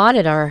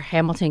applauded our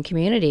Hamilton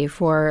community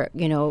for,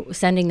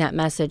 sending that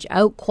message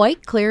out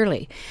quite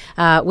clearly.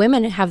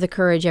 Women have the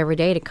courage every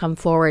day to come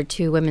forward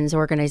to women's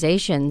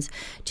organizations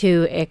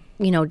to,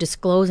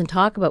 disclose and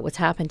talk about what's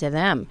happened to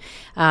them.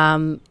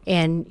 And,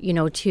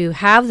 to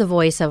have the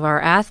voice of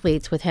our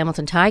athletes with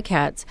Hamilton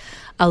Ticats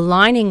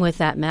aligning with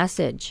that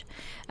message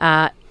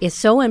is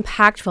so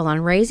impactful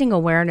on raising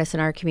awareness in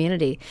our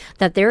community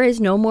that there is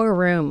no more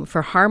room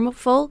for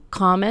harmful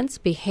comments,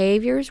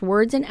 behaviors,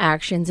 words, and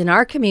actions in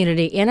our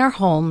community, in our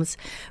homes,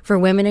 for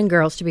women and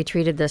girls to be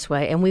treated this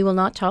way, and we will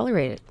not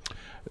tolerate it.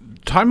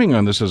 Timing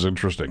on this is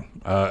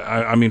interesting.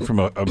 I mean, from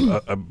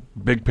a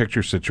big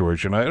picture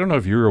situation, I don't know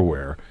if you're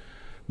aware,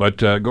 but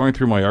going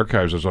through my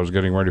archives as I was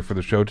getting ready for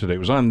the show today, it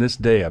was on this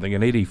day, I think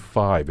in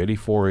 84,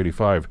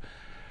 85,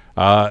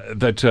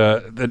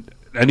 that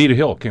Anita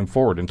Hill came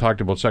forward and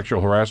talked about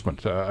sexual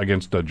harassment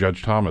against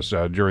Judge Thomas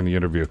during the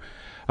interview,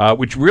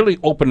 which really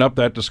opened up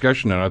that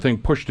discussion and I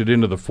think pushed it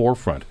into the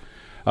forefront.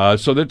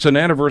 So that's an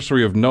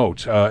anniversary of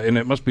note, and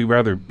it must be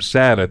rather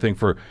sad, I think,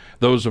 for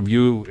those of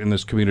you in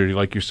this community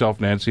like yourself,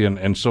 Nancy,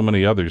 and so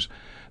many others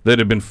that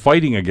have been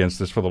fighting against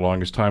this for the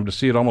longest time, to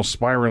see it almost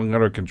spiraling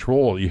out of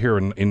control here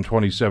in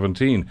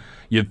 2017.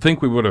 You'd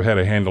think we would have had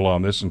a handle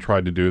on this and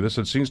tried to do this.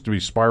 It seems to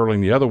be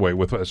spiraling the other way,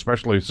 with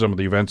especially some of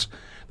the events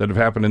that have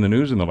happened in the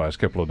news in the last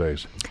couple of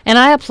days. And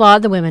I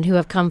applaud the women who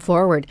have come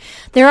forward.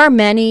 There are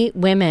many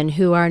women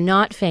who are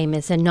not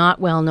famous and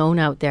not well known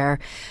out there,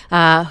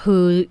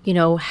 who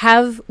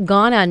have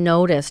gone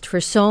unnoticed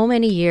for so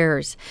many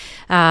years.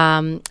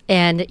 And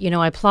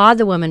I applaud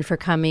the women for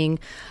coming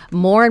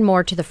more and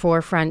more to the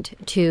forefront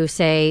to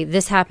say,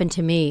 this happened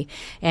to me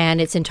and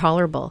it's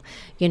intolerable.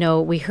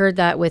 We heard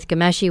that with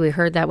Ghomeshi, we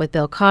heard that with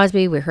Bill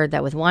Cosby, we heard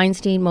that with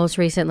Weinstein most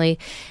recently.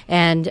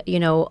 And,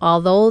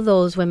 although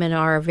those women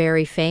are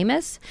very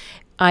famous,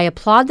 I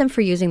applaud them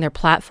for using their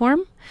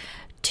platform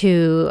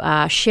to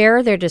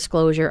share their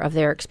disclosure of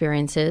their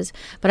experiences.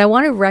 But I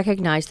want to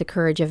recognize the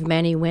courage of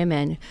many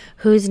women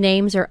whose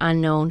names are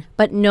unknown,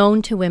 but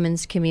known to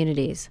women's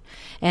communities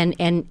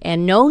and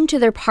known to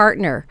their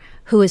partner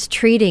who is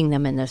treating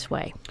them in this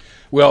way.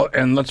 Well,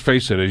 and let's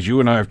face it, as you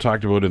and I have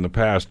talked about in the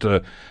past,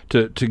 to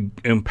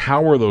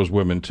empower those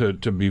women to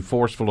be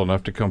forceful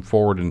enough to come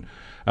forward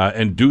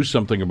and do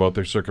something about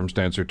their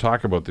circumstance or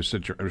talk about their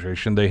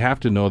situation, they have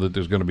to know that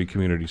there's going to be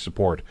community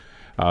support.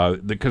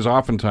 Because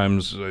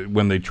oftentimes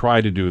when they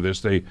try to do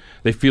this, they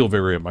feel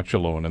very much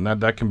alone, and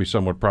that can be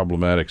somewhat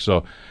problematic.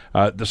 So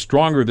the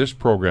stronger this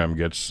program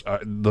gets,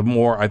 the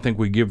more I think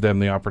we give them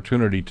the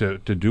opportunity to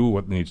do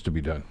what needs to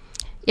be done.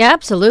 Yeah,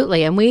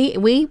 absolutely. And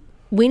we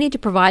need to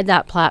provide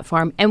that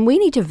platform, and we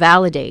need to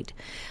validate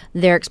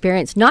their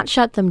experience, not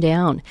shut them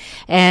down.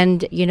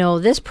 And,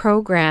 this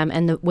program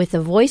and with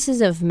the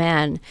voices of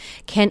men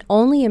can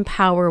only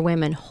empower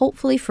women,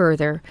 hopefully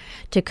further,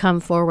 to come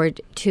forward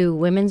to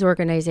women's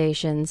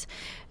organizations,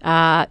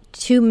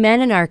 to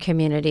men in our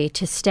community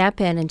to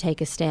step in and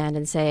take a stand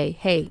and say,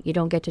 hey, you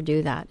don't get to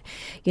do that.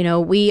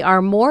 We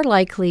are more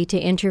likely to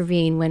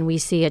intervene when we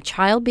see a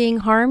child being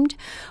harmed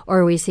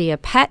or we see a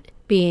pet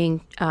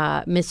being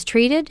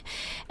mistreated,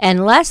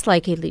 and less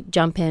likely to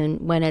jump in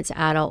when it's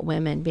adult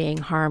women being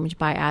harmed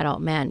by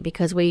adult men,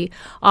 because we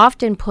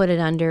often put it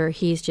under,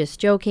 he's just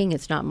joking,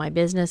 it's not my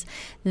business.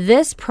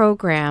 This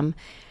program,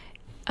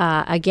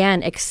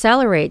 again,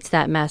 accelerates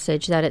that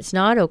message that it's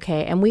not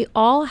okay, and we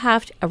all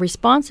have a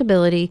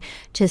responsibility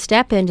to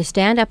step in, to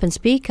stand up and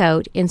speak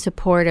out in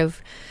support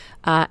of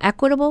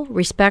equitable,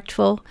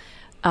 respectful,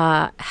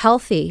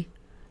 healthy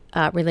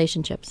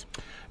relationships.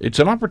 It's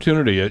an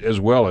opportunity as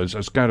well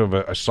as kind of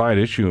a side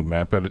issue,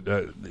 Matt. But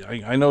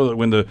I know that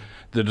when the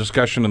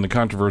discussion and the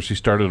controversy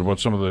started about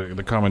some of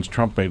the comments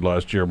Trump made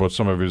last year about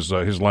some of his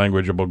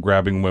language about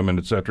grabbing women,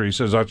 etc., he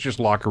says that's just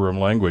locker room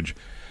language.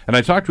 And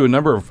I talked to a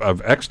number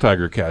of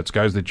ex-Tiger Cats,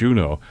 guys that you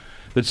know,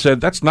 that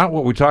said that's not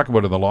what we talk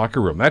about in the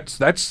locker room.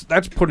 That's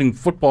putting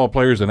football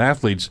players and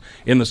athletes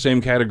in the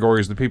same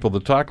category as the people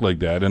that talk like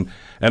that. And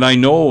I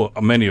know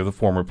many of the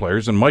former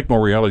players, and Mike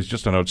Morreale is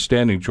just an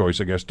outstanding choice,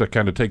 I guess, to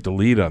kind of take the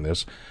lead on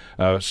this.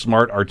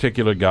 Smart,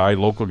 articulate guy,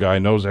 local guy,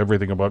 knows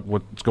everything about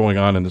what's going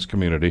on in this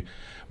community.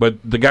 But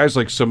the guys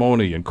like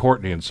Simone and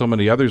Courtney and so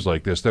many others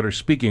like this that are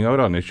speaking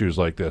out on issues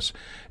like this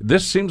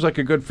seems like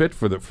a good fit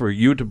for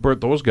you to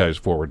put those guys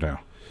forward now.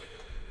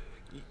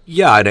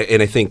 Yeah,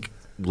 and I think,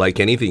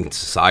 like anything in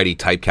society,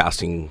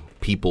 typecasting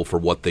people for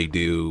what they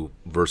do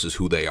versus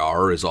who they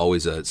are is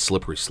always a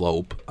slippery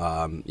slope.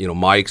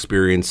 My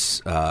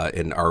experience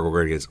and our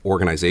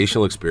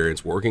organizational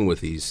experience working with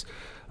these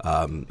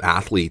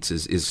athletes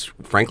is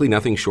frankly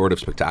nothing short of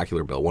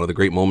spectacular, Bill. One of the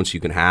great moments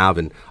you can have,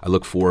 and I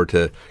look forward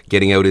to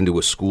getting out into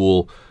a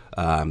school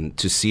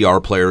to see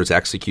our players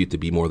execute the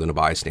Be More Than a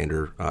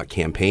Bystander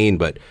campaign.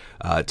 But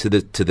to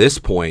this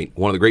point,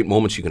 one of the great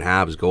moments you can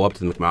have is go up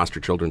to the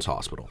McMaster Children's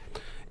Hospital.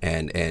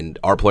 And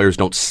our players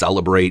don't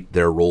celebrate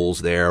their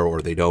roles there,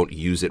 or they don't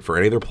use it for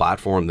any other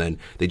platform, then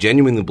they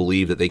genuinely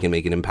believe that they can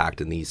make an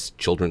impact in these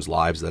children's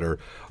lives that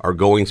are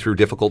going through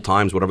difficult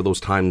times, whatever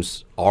those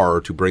times are,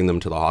 to bring them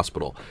to the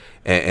hospital.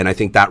 And I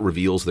think that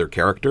reveals their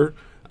character.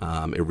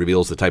 It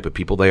reveals the type of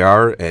people they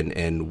are,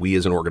 and we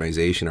as an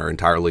organization are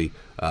entirely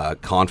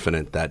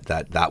confident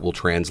that will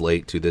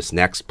translate to this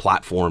next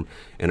platform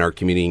in our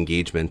community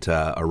engagement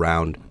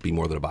around Be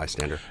More Than a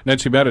Bystander.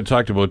 Nancy, Matt had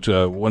talked about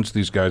once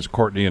these guys,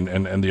 Courtney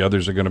and the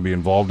others, are going to be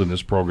involved in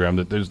this program,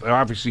 that there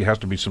obviously has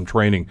to be some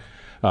training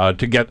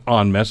to get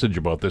on message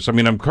about this. I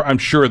mean, I'm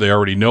sure they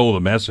already know the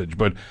message,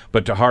 but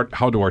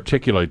how to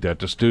articulate that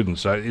to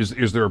students.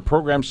 Is there a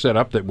program set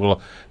up that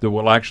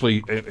will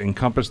actually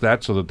encompass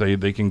that so that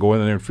they can go in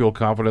there and feel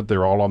confident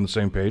they're all on the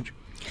same page?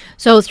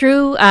 So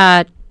through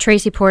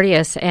Tracy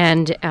Porteous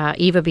and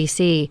Eva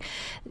BC,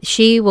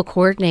 she will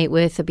coordinate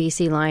with the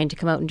BC Line to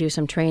come out and do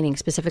some training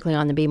specifically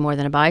on the Be More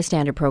Than a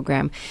Bystander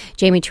program.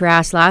 Jamie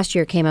Taras last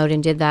year came out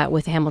and did that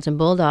with the Hamilton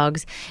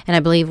Bulldogs, and I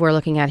believe we're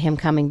looking at him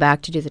coming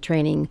back to do the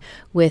training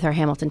with our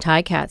Hamilton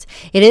Ticats.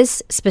 It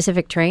is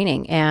specific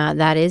training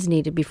that is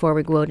needed before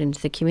we go out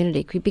into the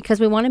community,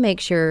 because we want to make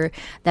sure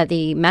that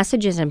the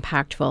message is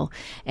impactful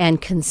and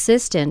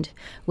consistent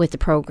with the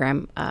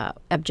program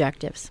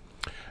objectives.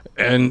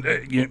 And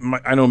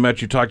I know,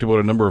 Matt, you talked about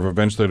a number of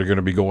events that are going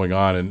to be going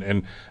on,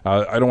 and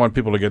I don't want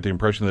people to get the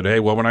impression that, hey,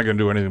 well, we're not going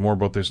to do anything more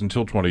about this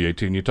until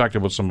 2018. You talked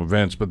about some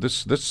events, but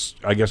this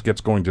I guess, gets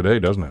going today,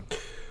 doesn't it?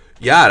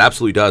 Yeah, it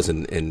absolutely does.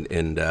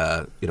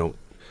 And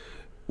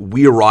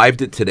we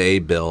arrived at today,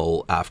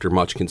 Bill, after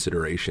much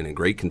consideration and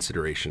great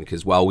consideration,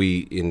 because while we,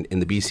 in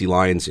the BC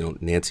Lions,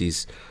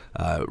 Nancy's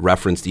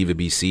referenced Eva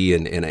BC,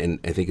 and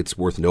I think it's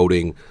worth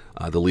noting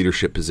the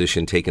leadership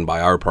position taken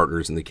by our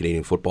partners in the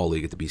Canadian Football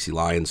League at the BC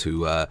Lions,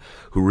 who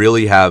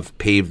really have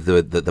paved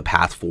the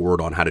path forward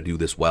on how to do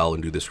this well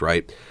and do this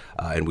right,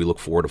 and we look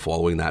forward to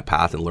following that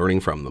path and learning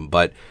from them.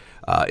 But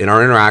in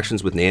our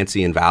interactions with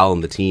Nancy and Val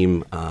and the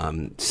team,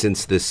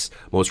 since this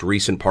most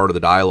recent part of the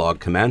dialogue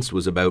commenced,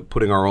 was about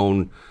putting our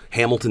own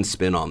Hamilton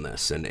spin on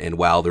this. And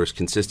while there's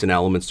consistent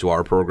elements to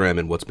our program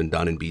and what's been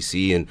done in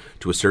BC and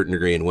to a certain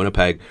degree in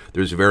Winnipeg,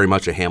 there's very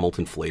much a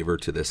Hamilton flavor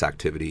to this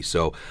activity.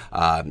 So,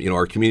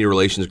 our community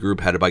relations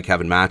group, headed by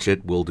Kevin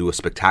Matchett, will do a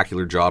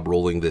spectacular job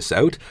rolling this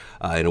out,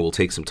 and it will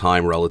take some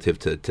time relative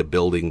to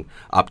building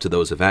up to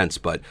those events.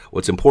 But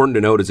what's important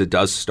to note is it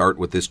does start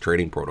with this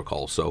training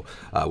protocol. So,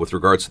 with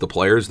regards to the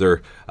players,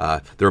 they're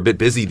a bit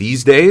busy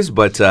these days,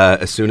 but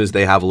as soon as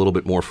they have a little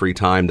bit more free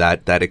time,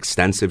 that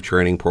extensive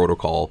training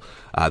protocol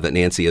that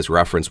Nancy has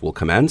referenced will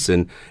commence.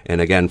 And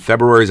again,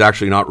 February is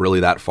actually not really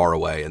that far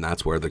away, and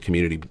that's where the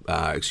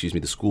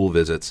the school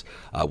visits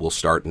will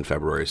start in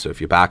February. So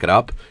if you back it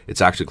up,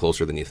 it's actually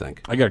closer than you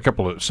think. I got a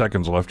couple of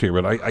seconds left here,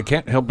 but I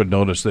can't help but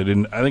notice that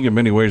I think in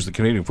many ways the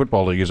Canadian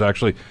Football League is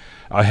actually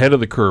ahead of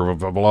the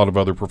curve of a lot of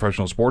other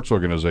professional sports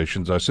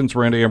organizations since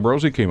Randy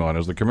Ambrosie came on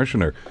as the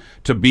commissioner,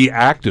 to be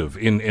active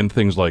in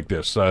things like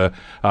this.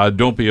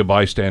 Don't be a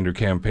bystander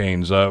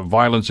campaigns,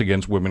 violence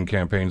against women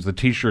campaigns, the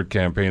T-shirt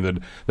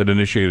campaign that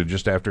initiated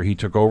just after he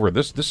took over.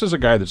 This is a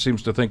guy that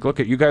seems to think, look,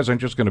 you guys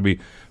aren't just going to be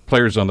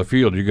players on the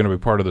field, you're going to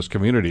be part of this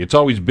community. It's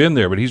always been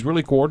there, but he's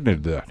really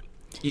coordinated that.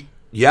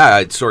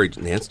 Yeah, sorry,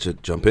 Nance, to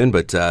jump in,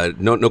 but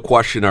no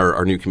question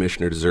our new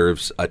commissioner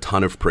deserves a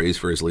ton of praise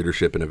for his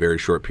leadership in a very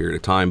short period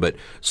of time, but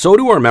so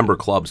do our member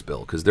clubs,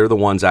 Bill, because they're the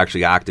ones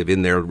actually active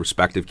in their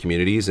respective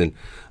communities and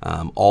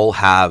all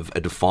have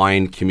a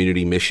defined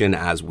community mission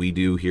as we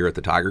do here at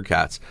the Tiger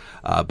Cats,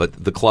 but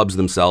the clubs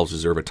themselves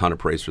deserve a ton of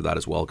praise for that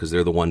as well, because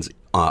they're the ones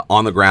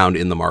on the ground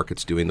in the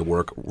markets doing the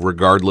work,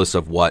 regardless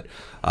of what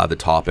the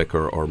topic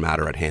or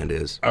matter at hand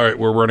is. All right,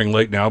 we're running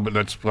late now, but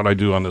that's what I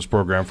do on this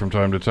program from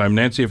time to time.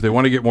 Nancy, if they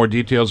want to get more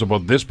details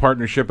about this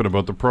partnership and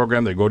about the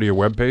program, they go to your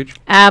webpage?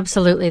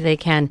 Absolutely, they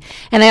can.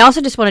 And I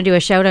also just want to do a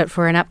shout out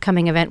for an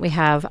upcoming event we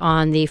have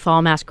on the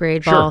Fall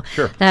Masquerade Ball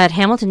that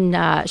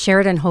Hamilton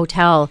Sheridan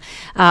Hotel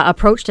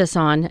approached us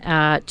on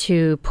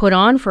to put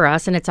on for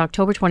us, and it's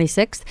October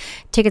 26th.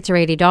 Tickets are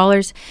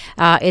 $80.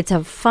 It's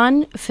a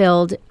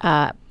fun-filled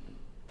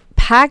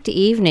packed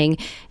evening,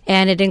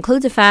 and it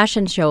includes a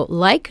fashion show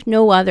like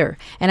no other.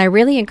 And I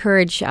really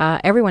encourage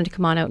everyone to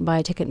come on out and buy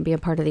a ticket and be a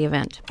part of the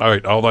event. All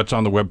right, all that's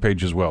on the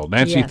webpage as well.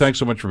 Nancy, Yes. Thanks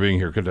so much for being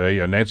here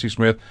today. Nancy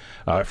Smith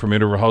from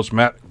Interval House.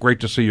 Matt,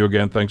 great to see you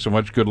again. Thanks so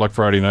much. Good luck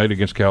Friday night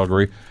against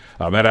Calgary.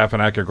 Matt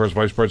Afanaka, of course,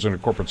 Vice President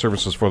of Corporate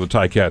Services for the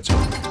Ticats.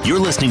 You're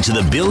listening to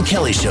The Bill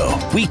Kelly Show,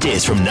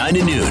 weekdays from 9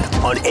 to noon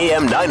on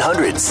AM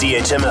 900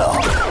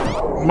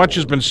 CHML. Much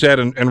has been said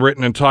and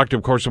written and talked,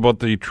 of course, about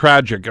the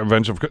tragic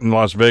events in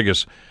Las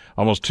Vegas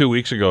almost 2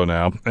 weeks ago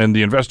now, and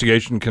the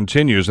investigation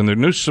continues, and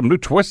there are some new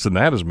twists in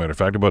that, as a matter of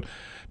fact, about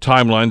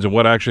timelines and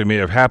what actually may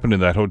have happened in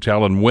that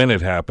hotel and when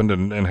it happened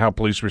and how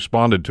police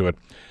responded to it.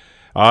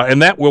 And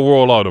that will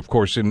roll out, of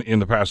course, in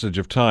the passage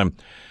of time.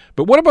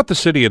 But what about the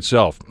city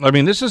itself? I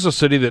mean, this is a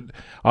city that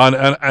on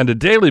a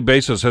daily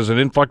basis has an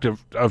influx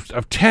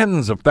of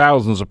tens of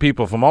thousands of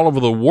people from all over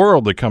the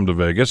world that come to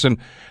Vegas. And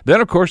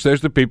then, of course, there's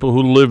the people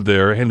who live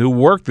there and who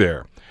work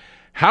there.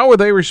 How are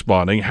they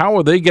responding? How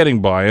are they getting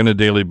by on a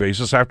daily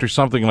basis after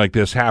something like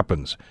this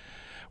happens?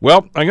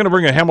 Well, I'm going to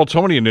bring a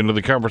Hamiltonian into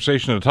the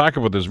conversation to talk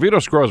about this. Vito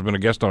Scro has been a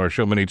guest on our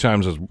show many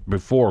times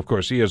before. Of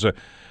course, he is a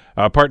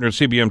partner at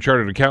CBM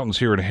Chartered Accountants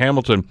here in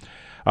Hamilton.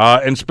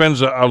 And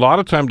spends a lot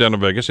of time down in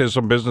Vegas. He has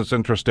some business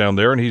interests down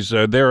there, and he's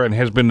there and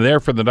has been there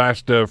for the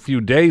last few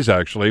days,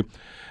 actually,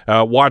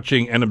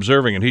 watching and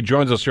observing. And he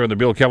joins us here on the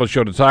Bill Kelly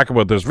Show to talk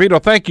about this. Vito,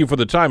 thank you for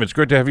the time. It's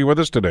great to have you with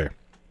us today.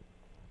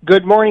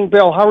 Good morning,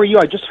 Bill. How are you?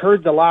 I just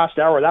heard the last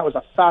hour. That was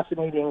a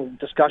fascinating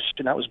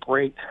discussion. That was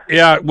great.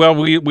 Yeah, well,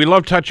 we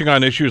love touching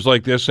on issues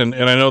like this, and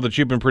I know that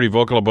you've been pretty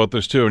vocal about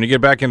this, too. When you get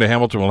back into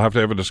Hamilton, we'll have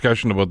to have a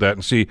discussion about that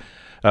and see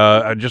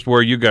just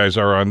where you guys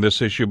are on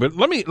this issue. But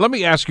let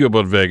me ask you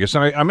about Vegas.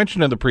 And I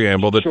mentioned in the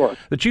preamble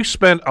that you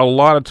spent a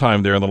lot of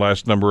time there in the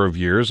last number of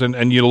years,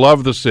 and you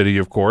love the city,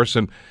 of course,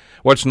 and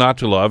what's not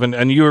to love.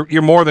 And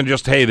you're more than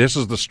just, hey, this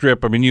is the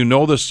Strip. I mean, you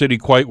know the city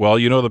quite well.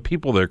 You know the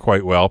people there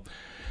quite well.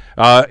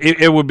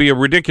 It would be a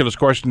ridiculous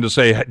question to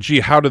say, gee,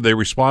 how did they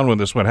respond when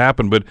this one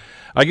happened? But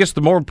I guess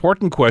the more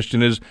important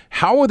question is,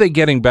 how are they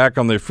getting back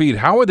on their feet?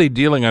 How are they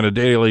dealing on a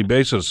daily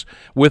basis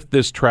with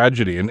this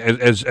tragedy? And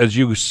as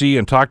you see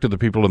and talk to the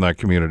people in that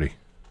community?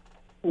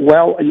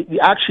 Well,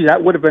 actually,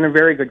 that would have been a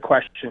very good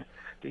question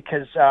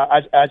because,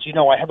 as you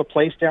know, I have a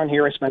place down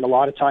here. I spend a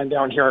lot of time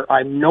down here.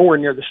 I'm nowhere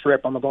near the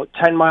Strip. I'm about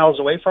 10 miles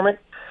away from it.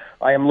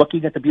 I am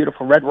looking at the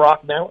beautiful Red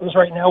Rock Mountains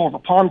right now over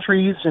palm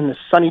trees and the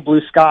sunny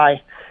blue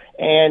sky.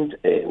 And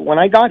when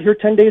I got here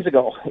 10 days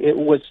ago,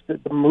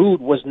 the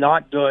mood was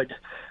not good.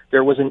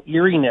 There was an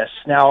eeriness.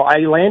 Now, I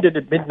landed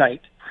at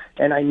midnight,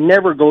 and I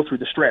never go through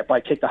the Strip.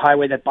 I take the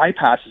highway that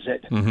bypasses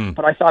it. Mm-hmm.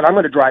 But I thought I'm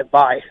going to drive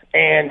by.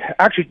 And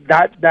actually,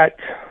 that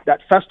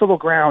festival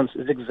grounds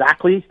is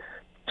exactly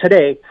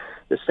today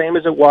the same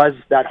as it was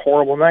that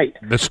horrible night.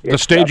 The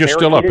stage is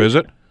still up, is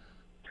it?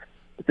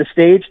 The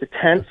stage, the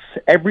tents,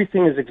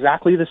 everything is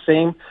exactly the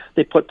same.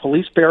 They put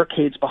police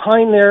barricades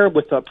behind there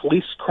with the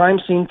police crime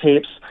scene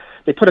tapes.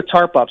 They put a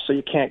tarp up so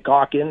you can't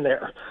gawk in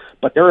there.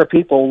 But there are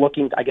people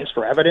looking, I guess,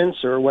 for evidence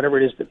or whatever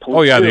it is that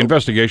police do. The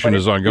investigation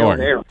is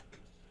ongoing.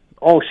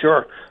 Oh,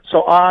 sure.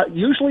 So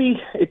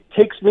usually it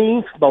takes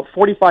me about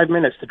 45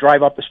 minutes to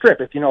drive up the Strip.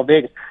 If you know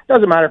Vegas, it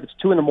doesn't matter if it's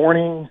 2 in the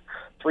morning,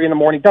 3 in the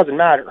morning, doesn't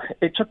matter.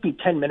 It took me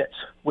 10 minutes,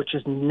 which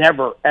has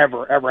never,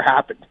 ever, ever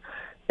happened.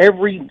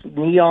 Every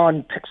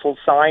neon pixel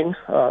sign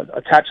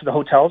attached to the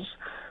hotels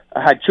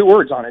had 2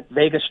 words on it,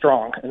 Vegas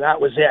Strong, and that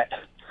was it.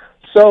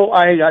 So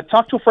I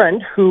talked to a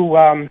friend who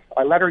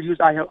I let her use.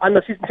 I'm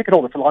a season ticket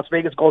holder for Las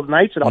Vegas Golden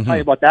Knights, and I'll tell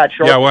you about that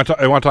shortly. Yeah,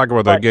 I want to talk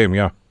about that game,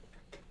 yeah.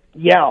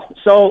 Yeah,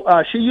 so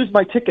she used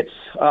my tickets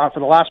for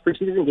the last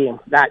preseason game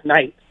that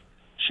night.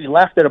 She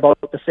left at about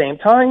the same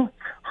time,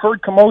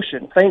 heard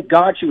commotion. Thank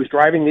God she was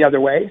driving the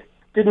other way,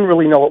 didn't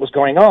really know what was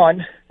going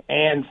on,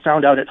 and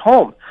found out at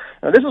home.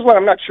 Now, this is what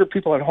I'm not sure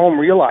people at home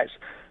realize.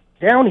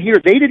 Down here,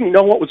 they didn't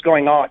know what was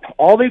going on.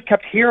 All they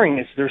kept hearing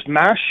is there's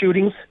mass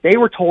shootings. They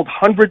were told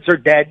hundreds are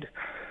dead,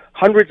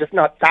 hundreds, if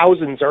not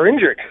thousands, are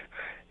injured.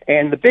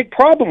 And the big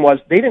problem was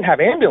they didn't have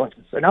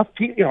ambulances,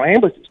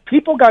 ambulances.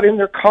 People got in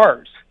their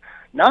cars,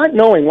 not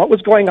knowing what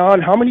was going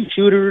on, how many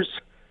shooters,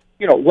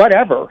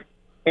 whatever,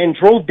 and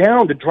drove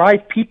down to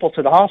drive people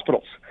to the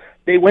hospitals.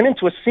 They went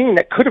into a scene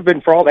that could have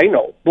been, for all they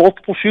know,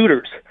 multiple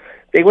shooters.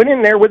 They went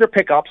in there with their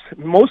pickups.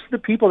 Most of the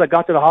people that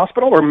got to the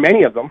hospital, or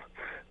many of them,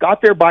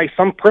 got there by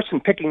some person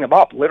picking them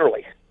up,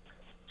 literally.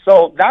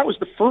 So that was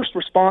the first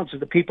response of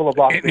the people of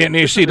Las Vegas. And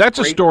you see, that's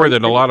a story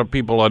that a lot of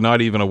people are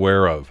not even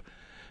aware of.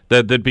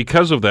 That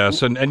because of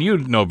this, and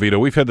Vito,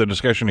 we've had the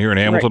discussion here in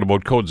Hamilton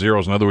about code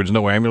zeros. In other words,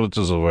 no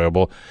ambulances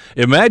available.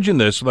 Imagine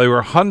this. There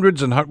were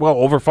hundreds and,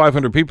 over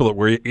 500 people that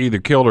were either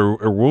killed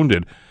or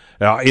wounded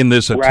in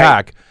this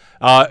attack.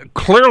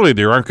 Clearly,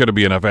 there aren't going to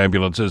be enough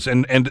ambulances.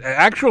 And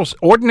actual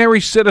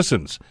ordinary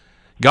citizens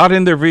got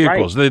in their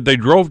vehicles. Right. They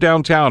drove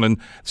downtown and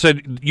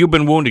said, "You've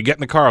been wounded. Get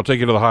in the car. I'll take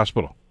you to the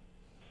hospital."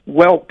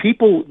 Well,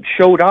 people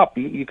showed up.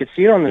 You could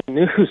see it on the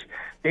news.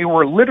 They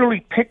were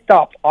literally picked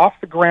up off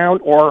the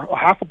ground or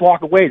half a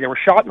block away. They were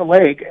shot in the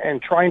leg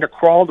and trying to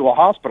crawl to a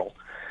hospital.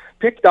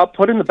 Picked up,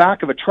 put in the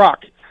back of a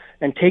truck,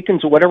 and taken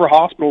to whatever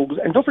hospital.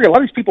 And don't forget, a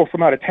lot of these people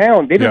from out of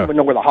town, they didn't even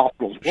know where the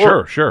hospitals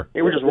were. Sure.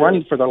 They were just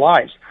running for their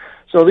lives.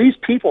 So these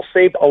people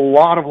saved a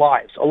lot of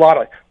lives,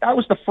 That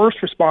was the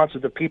first response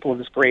of the people of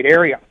this great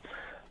area.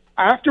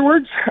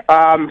 Afterwards,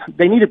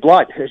 they needed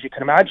blood, as you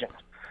can imagine.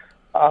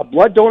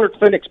 Blood donor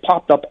clinics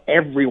popped up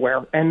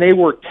everywhere, and they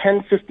were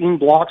 10, 15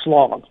 blocks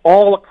long,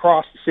 all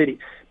across the city.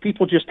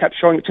 People just kept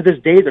showing up. To this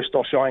day, they're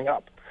still showing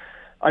up.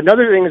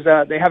 Another thing is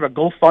they have a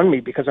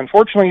GoFundMe because,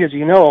 unfortunately, as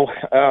you know,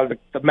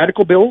 the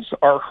medical bills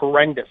are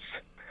horrendous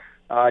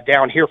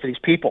down here for these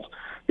people.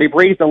 They've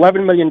raised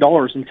 $11 million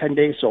in 10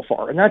 days so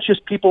far, and that's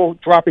just people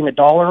dropping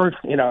 $1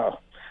 in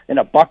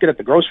a bucket at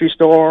the grocery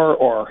store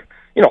or,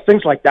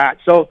 things like that.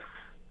 So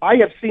I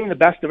have seen the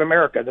best of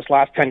America this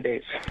last 10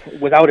 days,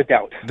 without a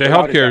doubt. The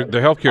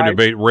healthcare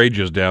debate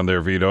rages down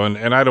there, Vito,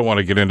 and I don't want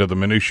to get into the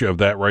minutiae of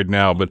that right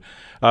now, but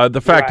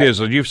the fact is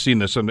that you've seen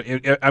this, and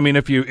I mean,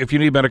 if you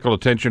need medical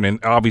attention, and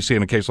obviously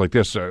in a case like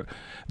this,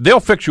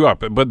 they'll fix you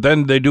up, but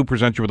then they do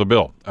present you with a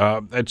bill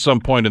at some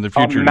point in the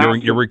future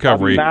during your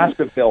recovery. A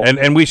massive bill.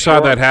 And we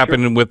saw that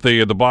happen with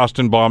the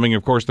Boston bombing,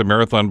 of course, the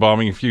Marathon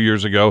bombing a few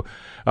years ago.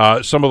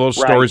 Some of those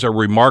stories are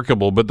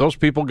remarkable, but those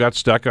people got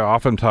stuck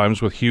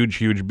oftentimes with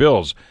huge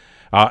bills.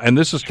 And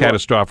this is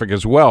catastrophic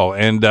as well.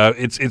 And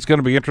it's going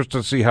to be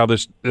interesting to see how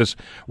this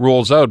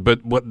rolls out.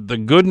 But what the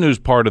good news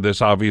part of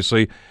this,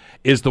 obviously,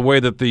 is the way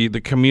that the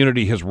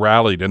community has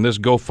rallied and this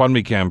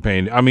GoFundMe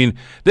campaign. I mean,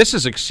 this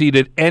has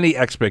exceeded any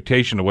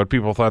expectation of what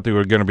people thought they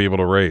were going to be able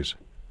to raise.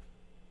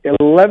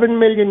 $11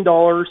 million,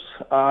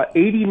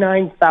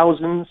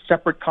 89,000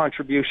 separate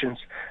contributions.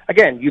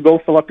 Again, you go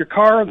fill up your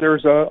car,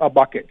 there's a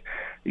bucket.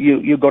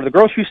 You go to the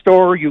grocery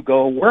store, you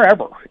go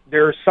wherever.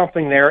 There's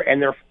something there,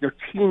 and they're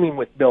teeming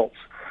with bills.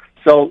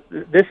 So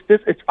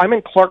I'm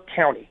in Clark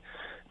County.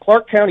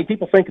 Clark County,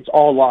 people think it's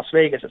all Las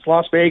Vegas. It's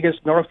Las Vegas,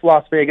 North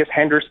Las Vegas,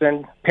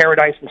 Henderson,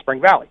 Paradise, and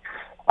Spring Valley.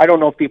 I don't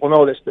know if people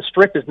know this. The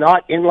Strip is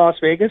not in Las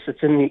Vegas.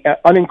 It's in the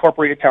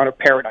unincorporated town of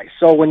Paradise.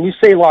 So when you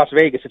say Las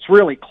Vegas, it's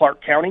really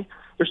Clark County.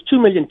 There's 2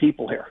 million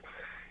people here.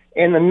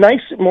 And the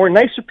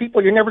nicer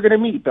people you're never going to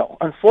meet, Bill.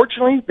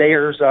 Unfortunately,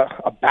 there's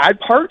a bad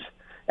part,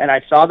 and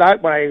I saw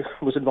that when I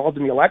was involved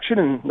in the election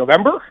in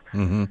November.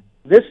 Mm-hmm.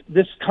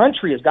 This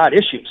country has got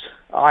issues.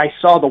 I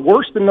saw the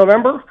worst in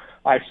November.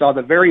 I saw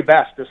the very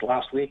best this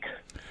last week.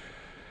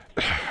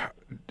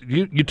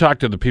 You talked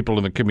to the people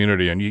in the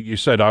community, and you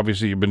said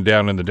obviously you've been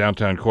down in the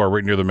downtown core,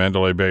 right near the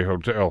Mandalay Bay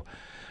Hotel,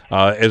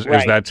 as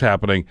that's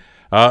happening.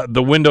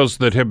 The windows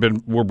that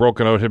were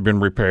broken out have been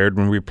repaired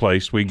and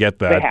replaced. We get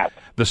that. They have.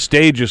 The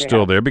stage is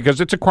still there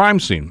because it's a crime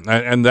scene,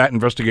 and that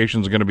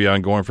investigation is going to be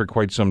ongoing for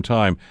quite some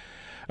time.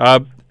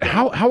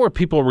 How are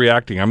people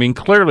reacting? I mean,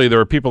 clearly there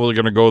are people that are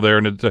going to go there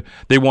and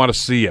they want to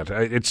see it.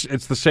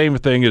 It's the same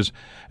thing as,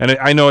 and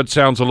I know it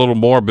sounds a little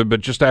morbid, but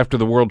just after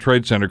the World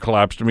Trade Center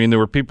collapsed, I mean, there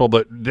were people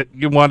that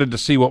you wanted to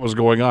see what was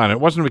going on.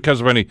 It wasn't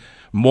because of any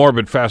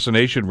morbid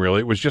fascination, really.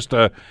 It was just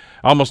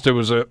almost it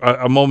was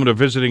a moment of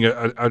visiting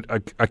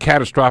a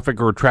catastrophic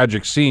or a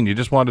tragic scene. You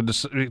just wanted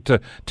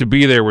to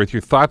be there with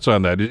your thoughts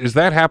on that. Is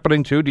that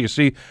happening too? Do you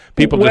see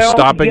people just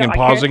stopping and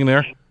pausing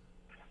there?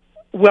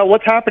 Well,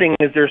 what's happening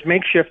is there's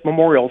makeshift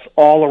memorials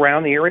all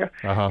around the area.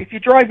 Uh-huh. If you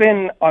drive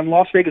in on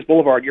Las Vegas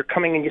Boulevard, you're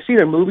coming in, you see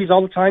the movies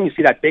all the time. You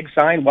see that big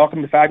sign,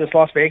 "Welcome to Fabulous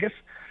Las Vegas."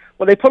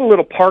 Well, they put a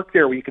little park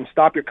there where you can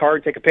stop your car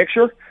and take a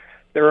picture.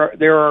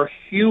 There are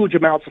huge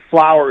amounts of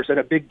flowers and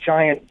a big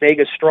giant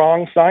Vegas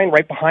Strong sign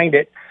right behind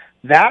it.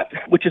 That,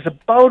 which is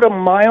about a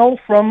mile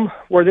from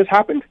where this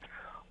happened,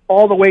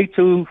 all the way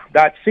to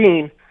that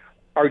scene,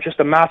 are just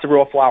a massive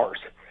row of flowers.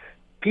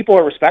 people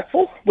are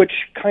respectful, which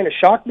kind of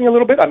shocked me a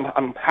little bit.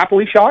 I'm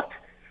happily shocked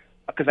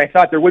because I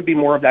thought there would be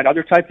more of that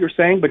other type you're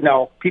saying, but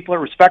no, people are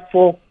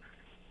respectful.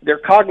 They're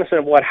cognizant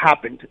of what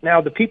happened.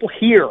 Now, the people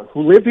here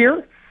who live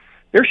here,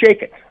 they're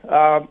shaken.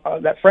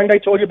 That friend I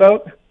told you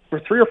about, for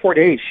 3 or 4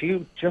 days,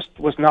 she just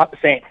was not the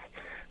same.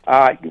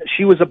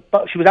 She was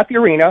at the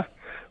arena,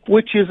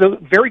 which is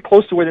very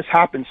close to where this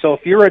happened. So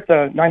if you're at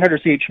the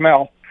 900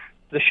 CHML,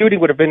 the shooting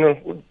would have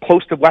been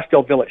close to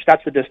Westdale Village.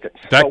 That's the distance.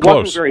 That so it close?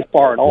 Wasn't very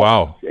far at all.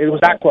 Wow. It was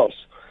that close.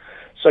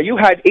 So you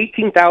had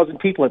 18,000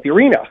 people at the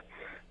arena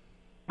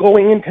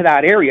going into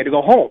that area to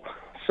go home.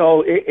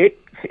 So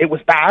it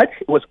was bad.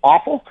 It was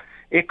awful.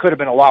 It could have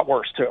been a lot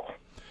worse, too.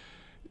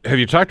 Have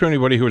you talked to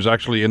anybody who was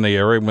actually in the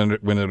area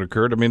when it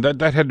occurred? I mean,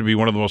 that had to be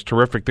one of the most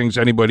terrific things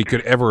anybody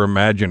could ever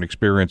imagine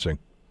experiencing.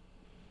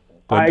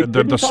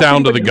 The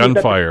sound of the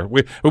gunfire.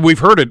 We've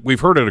heard it. We've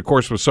heard it, of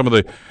course, with some of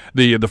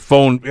the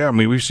phone. Yeah, I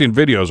mean, we've seen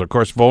videos, of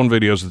course, phone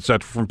videos,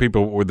 etc., from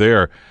people who were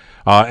there,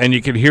 and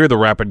you could hear the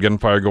rapid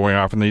gunfire going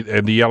off, and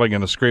the yelling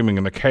and the screaming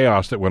and the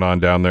chaos that went on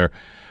down there.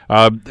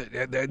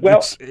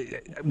 What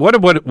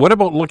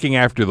about looking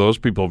after those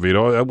people,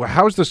 Vito?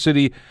 How's the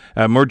city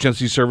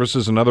emergency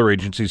services and other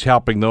agencies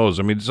helping those?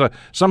 I mean,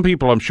 some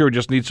people, I'm sure,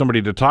 just need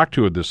somebody to talk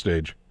to at this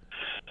stage.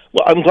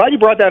 Well, I'm glad you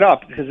brought that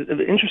up because,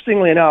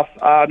 interestingly enough,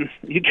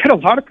 you get a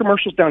lot of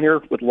commercials down here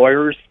with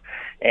lawyers,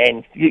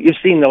 and you've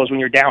seen those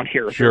when you're down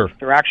here. Sure.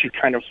 They're actually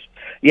kind of,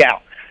 yeah.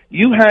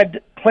 You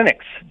had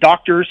clinics,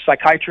 doctors,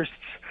 psychiatrists.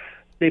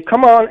 They've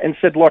come on and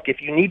said, look, if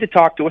you need to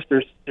talk to us,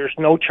 there's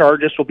no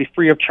charges. We'll be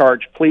free of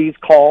charge. Please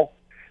call.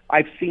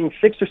 I've seen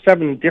 6 or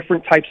 7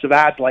 different types of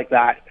ads like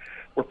that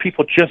where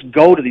people just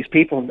go to these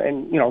people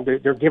and you know,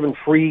 they're given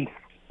free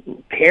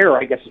care,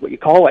 I guess is what you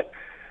call it.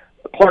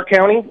 Clark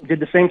County did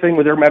the same thing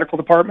with their medical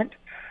department.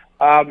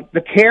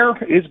 The care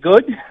is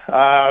good.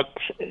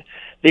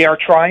 They are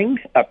trying.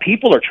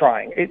 People are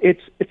trying.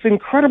 It's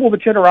incredible the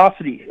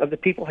generosity of the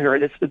people here.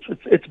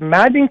 It's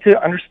maddening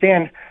to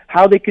understand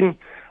how they can.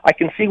 I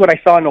can see what I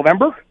saw in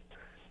November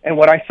and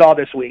what I saw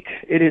this week.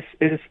 It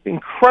is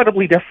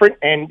incredibly different,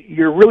 and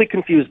you're really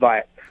confused by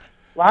it.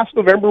 Last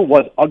November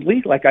was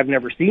ugly, like I've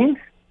never seen.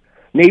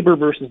 Neighbor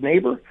versus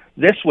neighbor.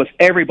 This was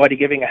everybody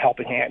giving a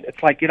helping hand.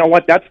 It's like, you know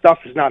what, that stuff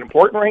is not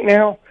important right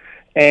now,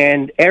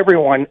 and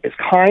everyone is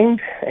kind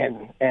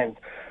and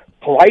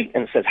polite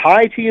and says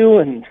hi to you,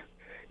 and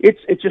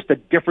it's just a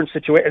different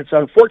situation. It's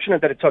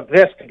unfortunate that it took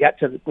this to get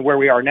to where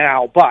we are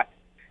now, but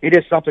it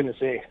is something to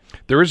see.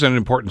 There is an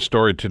important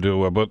story to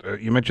do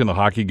about, you mentioned the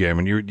hockey game,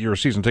 and you're a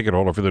season ticket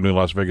holder for the new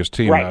Las Vegas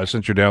team, right.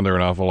 Since you're down there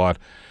an awful lot.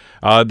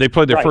 They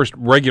played their first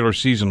regular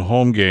season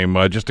home game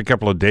just a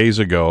couple of days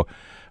ago.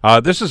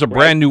 This is a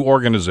brand new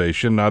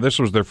organization. This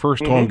was their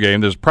first home game.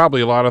 There's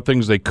probably a lot of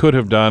things they could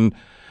have done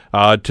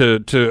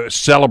to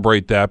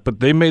celebrate that, but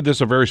they made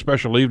this a very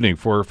special evening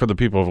for the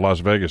people of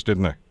Las Vegas,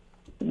 didn't they?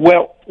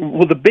 Well,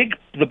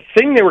 the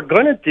thing they were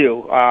going to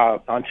do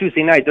on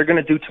Tuesday night, they're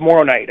going to do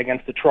tomorrow night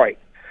against Detroit.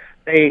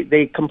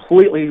 They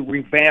completely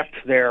revamped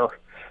their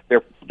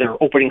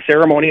opening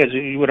ceremony. As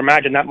you would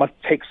imagine, that must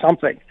take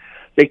something.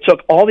 They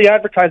took all the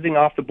advertising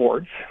off the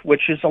boards,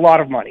 which is a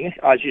lot of money,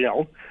 as you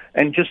know,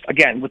 and just,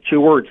 again, with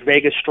 2 words,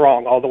 Vegas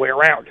strong all the way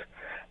around.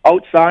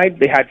 Outside,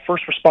 they had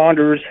first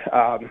responders.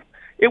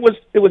 It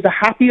was a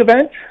happy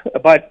event,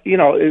 but, you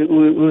know, it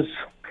was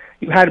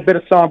you had a bit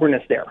of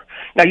somberness there.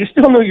 Now, you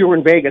still know you were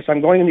in Vegas.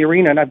 I'm going in the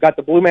arena, and I've got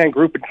the Blue Man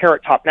Group and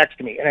Carrot Top next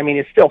to me. And, I mean,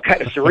 it's still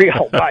kind of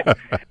surreal. But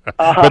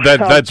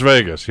that's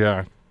Vegas,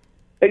 yeah.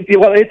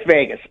 Well, it's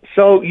Vegas.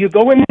 So you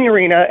go in the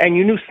arena, and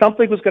you knew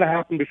something was going to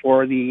happen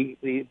before the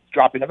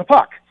dropping of the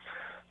puck.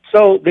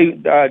 So they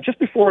just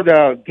before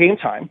the game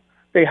time,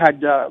 they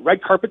had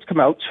red carpets come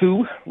out,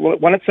 2,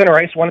 one at center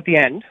ice, one at the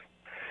end.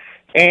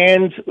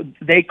 And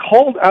they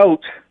called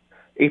out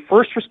a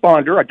first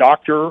responder, a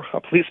doctor, a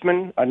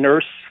policeman, a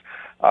nurse,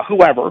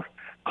 whoever,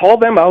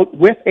 called them out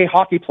with a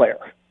hockey player.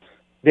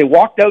 They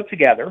walked out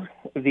together.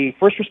 The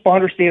first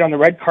responder stayed on the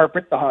red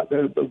carpet,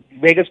 the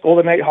Vegas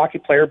Golden Knight hockey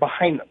player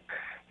behind them.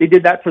 They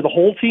did that for the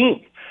whole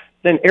team.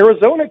 Then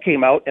Arizona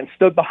came out and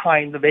stood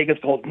behind the Vegas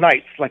Golden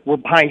Knights, like, we're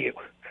behind you.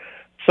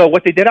 So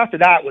what they did after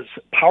that was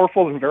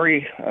powerful and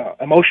very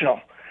emotional.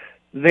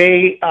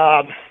 They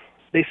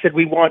said,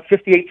 we want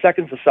 58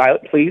 seconds of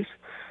silence, please,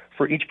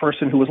 for each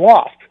person who was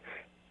lost.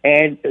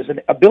 And as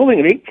a building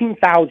of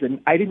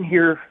 18,000, I didn't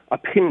hear a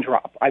pin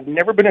drop. I've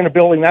never been in a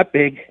building that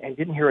big and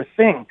didn't hear a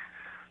thing.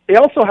 They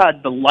also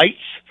had the lights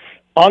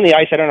on the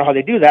ice. I don't know how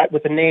they do that,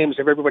 with the names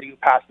of everybody who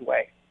passed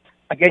away.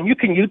 Again, you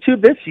can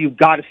YouTube this. You've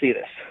got to see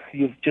this.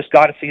 You've just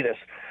got to see this.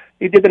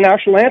 They did the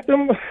national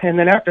anthem, and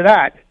then after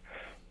that,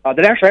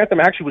 the national anthem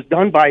actually was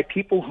done by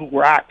people who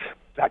were at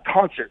that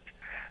concert,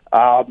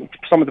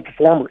 some of the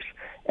performers.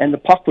 And the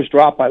puck was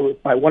dropped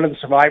by one of the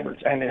survivors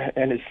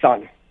and his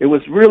son. It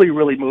was really,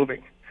 really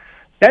moving.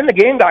 Then the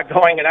game got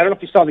going, and I don't know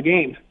if you saw the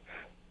game.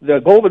 The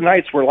Golden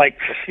Knights were like,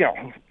 you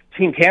know,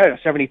 Team Canada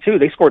 72.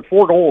 They scored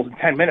 4 goals in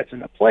 10 minutes,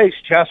 and the place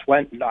just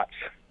went nuts.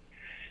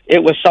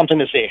 It was something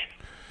to see.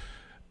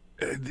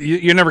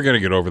 You're never going to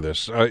get over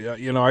this.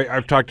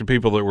 I've talked to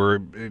people that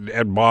were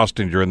at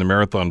Boston during the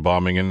marathon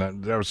bombing, and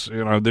that was,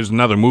 there's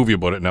another movie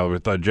about it now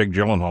with Jake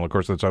Gyllenhaal. Of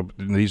course, that's out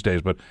these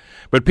days, but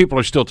people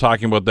are still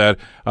talking about that.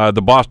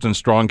 The Boston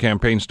Strong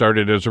campaign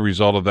started as a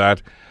result of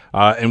that,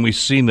 and we've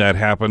seen that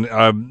happen.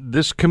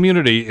 This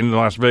community in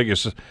Las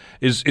Vegas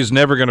is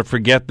never going to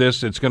forget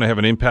this. It's going to have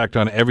an impact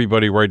on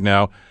everybody right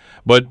now.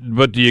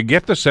 But do you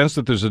get the sense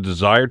that there's a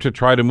desire to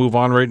try to move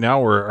on right now,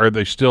 or are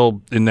they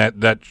still in that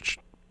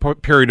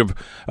period of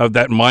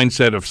that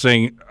mindset of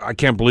saying, I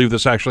can't believe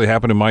this actually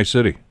happened in my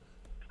city?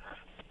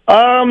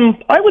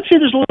 I would say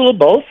there's a little of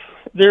both.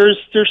 There's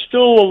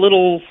still a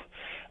little,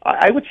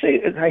 I would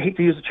say, I hate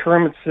to use the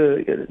term,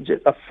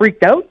 it's a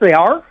freaked out. They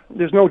are,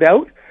 there's no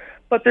doubt.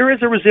 But there is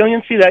a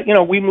resiliency that,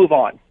 we move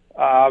on.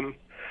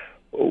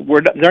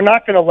 They're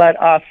not going to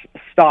let us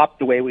stop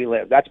the way we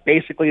live. That's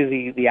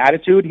basically the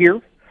attitude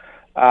here.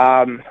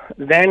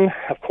 Then,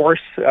 of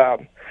course,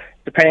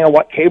 depending on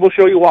what cable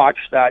show you watch,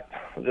 that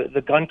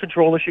the gun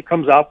control issue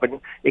comes up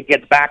and it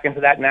gets back into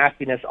that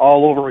nastiness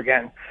all over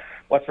again.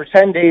 But for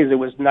 10 days, it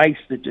was nice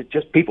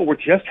that people were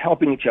just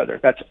helping each other.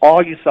 That's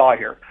all you saw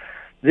here.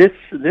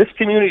 This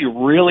community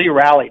really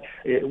rallied.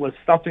 It was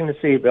something to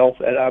see, Bill.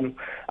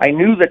 I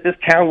knew that this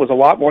town was a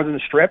lot more than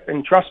the Strip,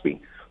 and trust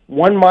me,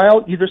 1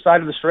 mile either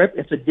side of the Strip,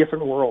 it's a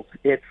different world.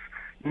 It's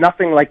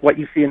nothing like what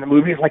you see in the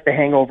movies, like The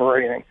Hangover or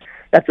anything.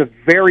 That's a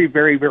very,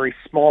 very, very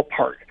small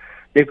part.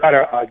 They've got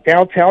a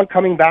downtown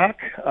coming back.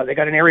 They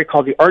got an area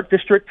called the Art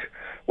District,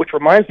 which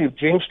reminds me of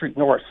James Street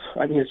North.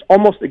 I mean, it's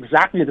almost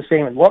exactly the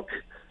same in look,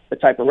 the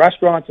type of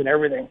restaurants and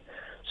everything.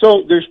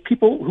 So there's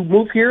people who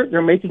move here.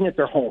 They're making it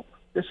their home.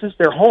 This is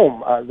their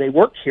home. They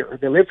work here.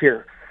 They live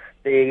here.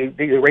 They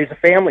raise a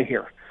family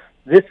here.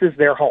 This is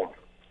their home.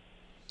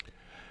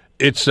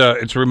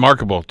 It's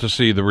remarkable to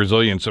see the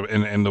resilience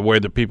and the way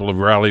that people have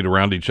rallied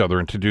around each other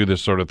and to do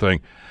this sort of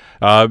thing.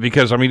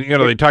 Because, I mean,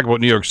 they talk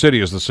about New York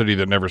City as the city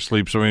that never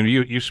sleeps. I mean,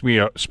 you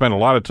spend a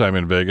lot of time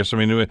in Vegas. I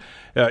mean,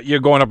 you're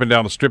going up and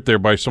down the Strip there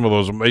by some of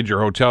those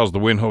major hotels, the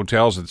Wynn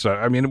hotels. It's,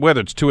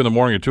 whether it's 2 in the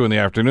morning or 2 in the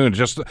afternoon,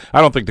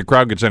 I don't think the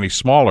crowd gets any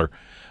smaller.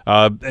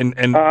 No,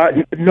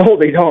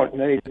 they don't.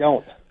 They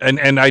don't.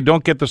 And I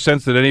don't get the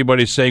sense that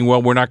anybody's saying,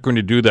 well, we're not going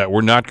to do that.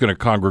 We're not going to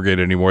congregate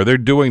anymore. They're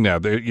doing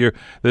that.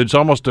 It's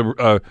almost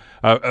a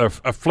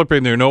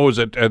flipping their nose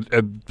at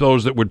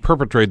those that would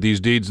perpetrate these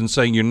deeds and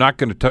saying, you're not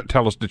going to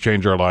tell us to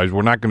change our lives.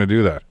 We're not going to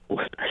do that.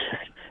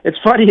 It's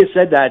funny you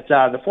said that.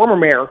 The former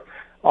mayor,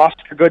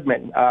 Oscar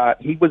Goodman,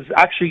 he was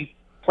actually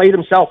played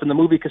himself in the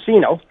movie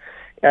Casino.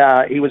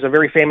 He was a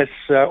very famous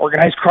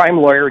organized crime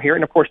lawyer here,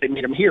 and of course they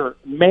made him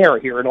mayor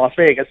here in Las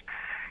Vegas.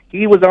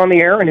 He was on the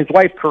air, and his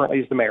wife currently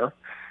is the mayor.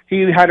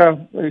 He had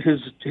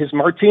his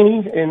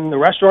martini in the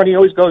restaurant he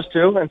always goes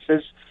to, and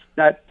says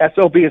that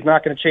SOB is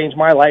not going to change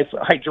my life.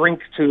 I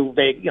drink to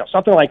Vegas,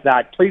 something like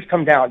that. Please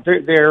come down.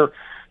 They're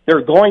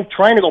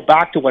trying to go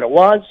back to what it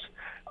was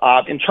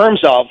in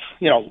terms of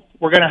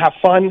we're going to have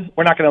fun.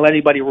 We're not going to let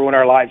anybody ruin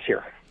our lives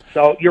here.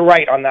 So you're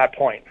right on that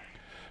point.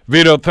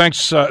 Vito, thanks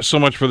so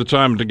much for the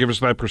time to give us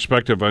that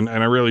perspective, and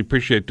I really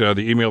appreciate the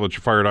email that you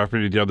fired off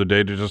me the other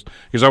day, because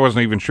I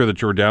wasn't even sure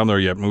that you were down there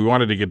yet, and we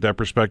wanted to get that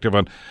perspective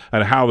on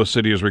how the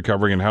city is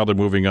recovering and how they're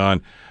moving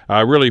on.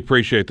 I really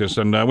appreciate this,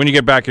 and when you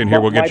get back in here,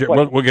 we'll get you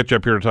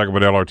up here to talk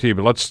about LRT,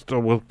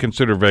 but we'll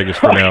consider Vegas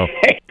for now.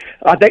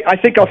 I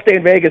think I'll stay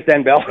in Vegas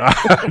then, Bill.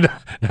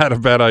 Not a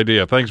bad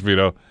idea. Thanks,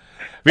 Vito.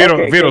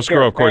 Vito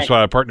Scurro, of course,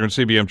 partner in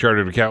CBM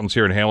Chartered Accountants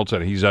here in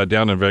Hamilton. He's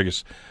down in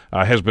Vegas,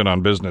 has been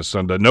on business,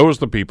 and knows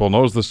the people,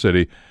 knows the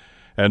city,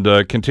 and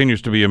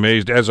continues to be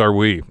amazed, as are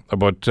we,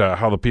 about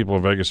how the people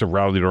of Vegas have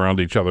rallied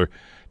around each other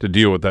to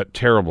deal with that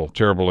terrible,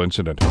 terrible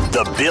incident.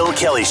 The Bill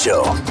Kelly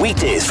Show,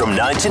 weekdays from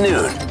 9 to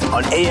noon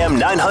on AM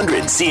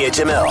 900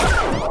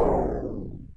 CHML.